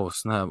with. Oh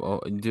snap! Oh,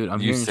 dude, I'm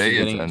You hearing say she's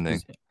it's getting.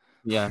 ending.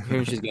 I'm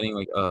hearing she's getting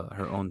like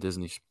her own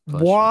Disney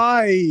Plus.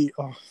 Why?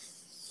 Oh,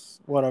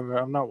 whatever.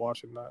 I'm not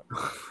watching that.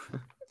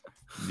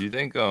 Do you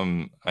think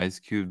Ice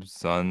Cube's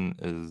son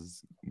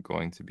is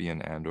going to be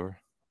an Andor?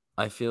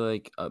 I feel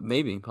like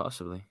maybe,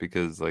 possibly,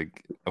 because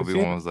like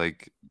Obi-Wan was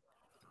like,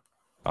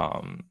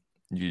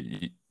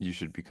 you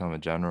should become a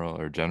general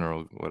or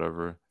general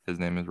whatever his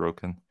name is,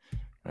 Roken,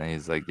 and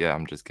he's like, yeah,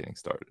 I'm just getting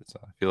started. So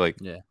I feel like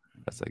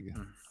that's like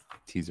a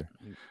teaser.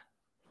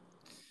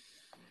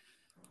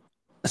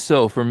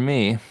 So for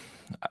me,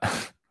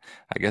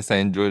 I guess I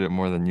enjoyed it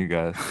more than you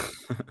guys.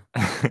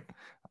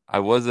 I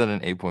was at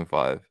an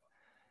 8.5.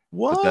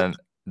 What? But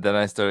then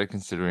I started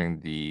considering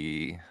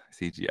the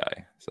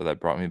CGI, so that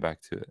brought me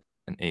back to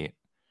an 8.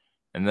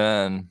 And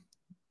then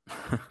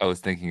I was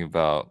thinking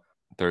about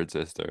third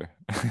sister.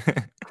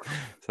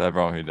 So that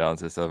brought me down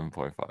to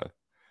 7.5.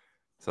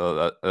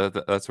 So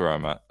that's where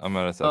I'm at. I'm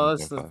at a Oh,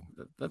 7.5.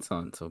 that's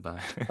not so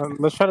bad.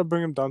 Let's try to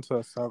bring him down to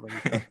a 7.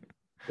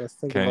 Let's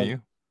think Can about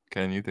you?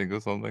 Can you think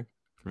of something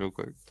real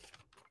quick?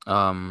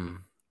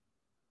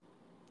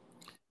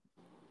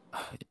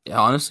 Yeah,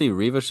 honestly,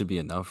 Riva should be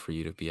enough for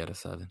you to be at a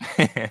 7.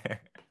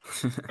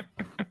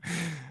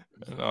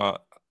 No,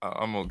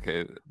 I'm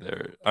okay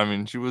there. I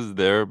mean, she was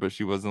there, but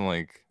she wasn't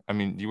like. I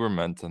mean, you were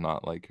meant to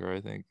not like her.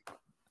 I think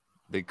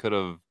they could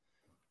have.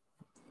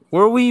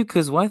 Were we?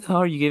 Because why the hell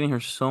are you giving her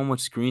so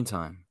much screen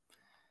time?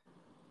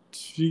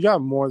 She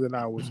got more than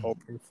I was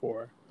hoping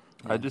for.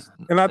 I just.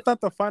 And I thought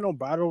the final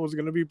battle was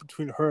gonna be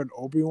between her and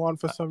Obi-Wan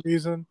for some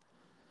reason.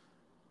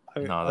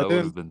 No, that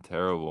would have been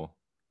terrible.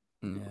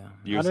 Yeah.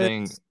 You're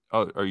saying.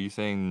 Oh, are you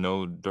saying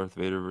no Darth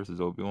Vader versus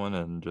Obi-Wan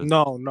and just?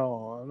 No,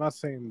 I'm not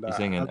saying that. You're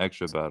saying an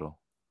extra battle.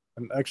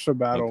 An extra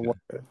battle, Okay.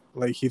 where,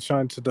 like he's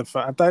trying to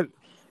defend. I thought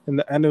in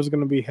the end it was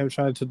gonna be him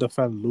trying to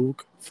defend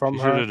Luke from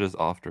She her. should have just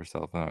offed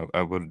herself, and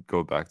I would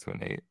go back to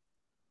an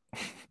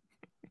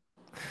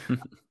 8.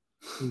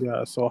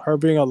 Yeah, so her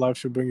being alive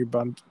should bring you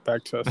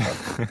back to a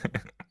 7.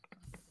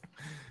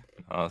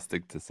 I'll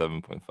stick to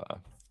 7.5.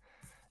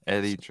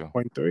 He dicho.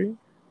 0.3.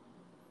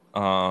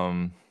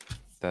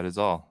 That is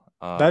all.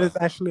 That is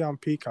actually on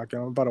Peacock,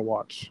 and I'm about to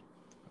watch.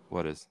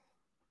 What is?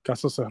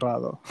 Caso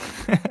Cerrado.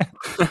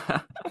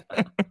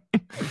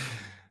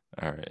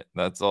 All right,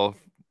 that's all.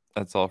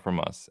 That's all from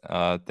us.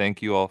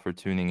 Thank you all for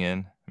tuning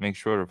in. Make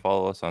sure to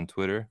follow us on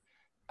Twitter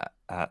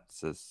at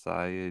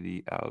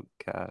Society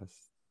Outcast.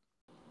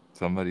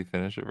 Somebody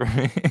finish it for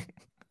me.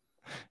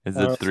 Is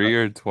it 3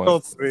 or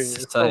 20? 3.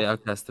 Society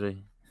Outcast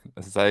 3.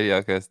 Society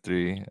Outcast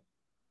 3.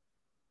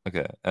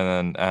 Okay, and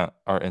then at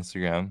our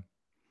Instagram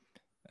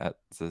at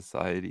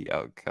Society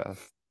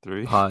Outcast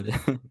 3. Pod.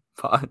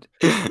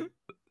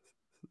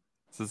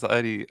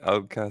 Society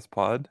Outcast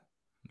Pod.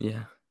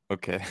 Yeah.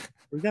 Okay.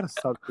 We gotta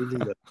stop doing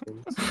that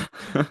things.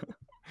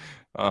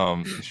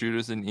 Shoot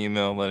us an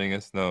email letting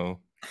us know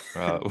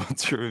what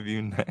to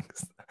review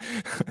next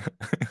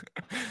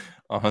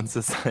on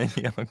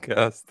Society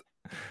Outcast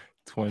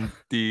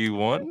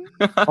 21.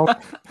 Oh my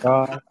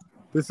god,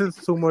 this is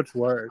too much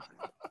work.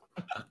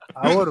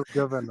 I would have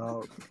given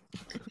up.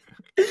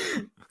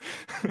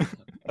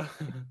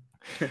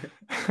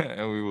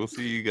 And we will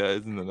see you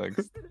guys in the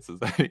next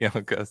Society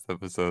Outcast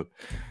episode.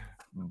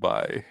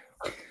 Bye.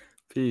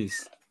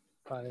 Peace.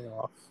 Signing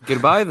off.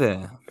 Goodbye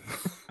there.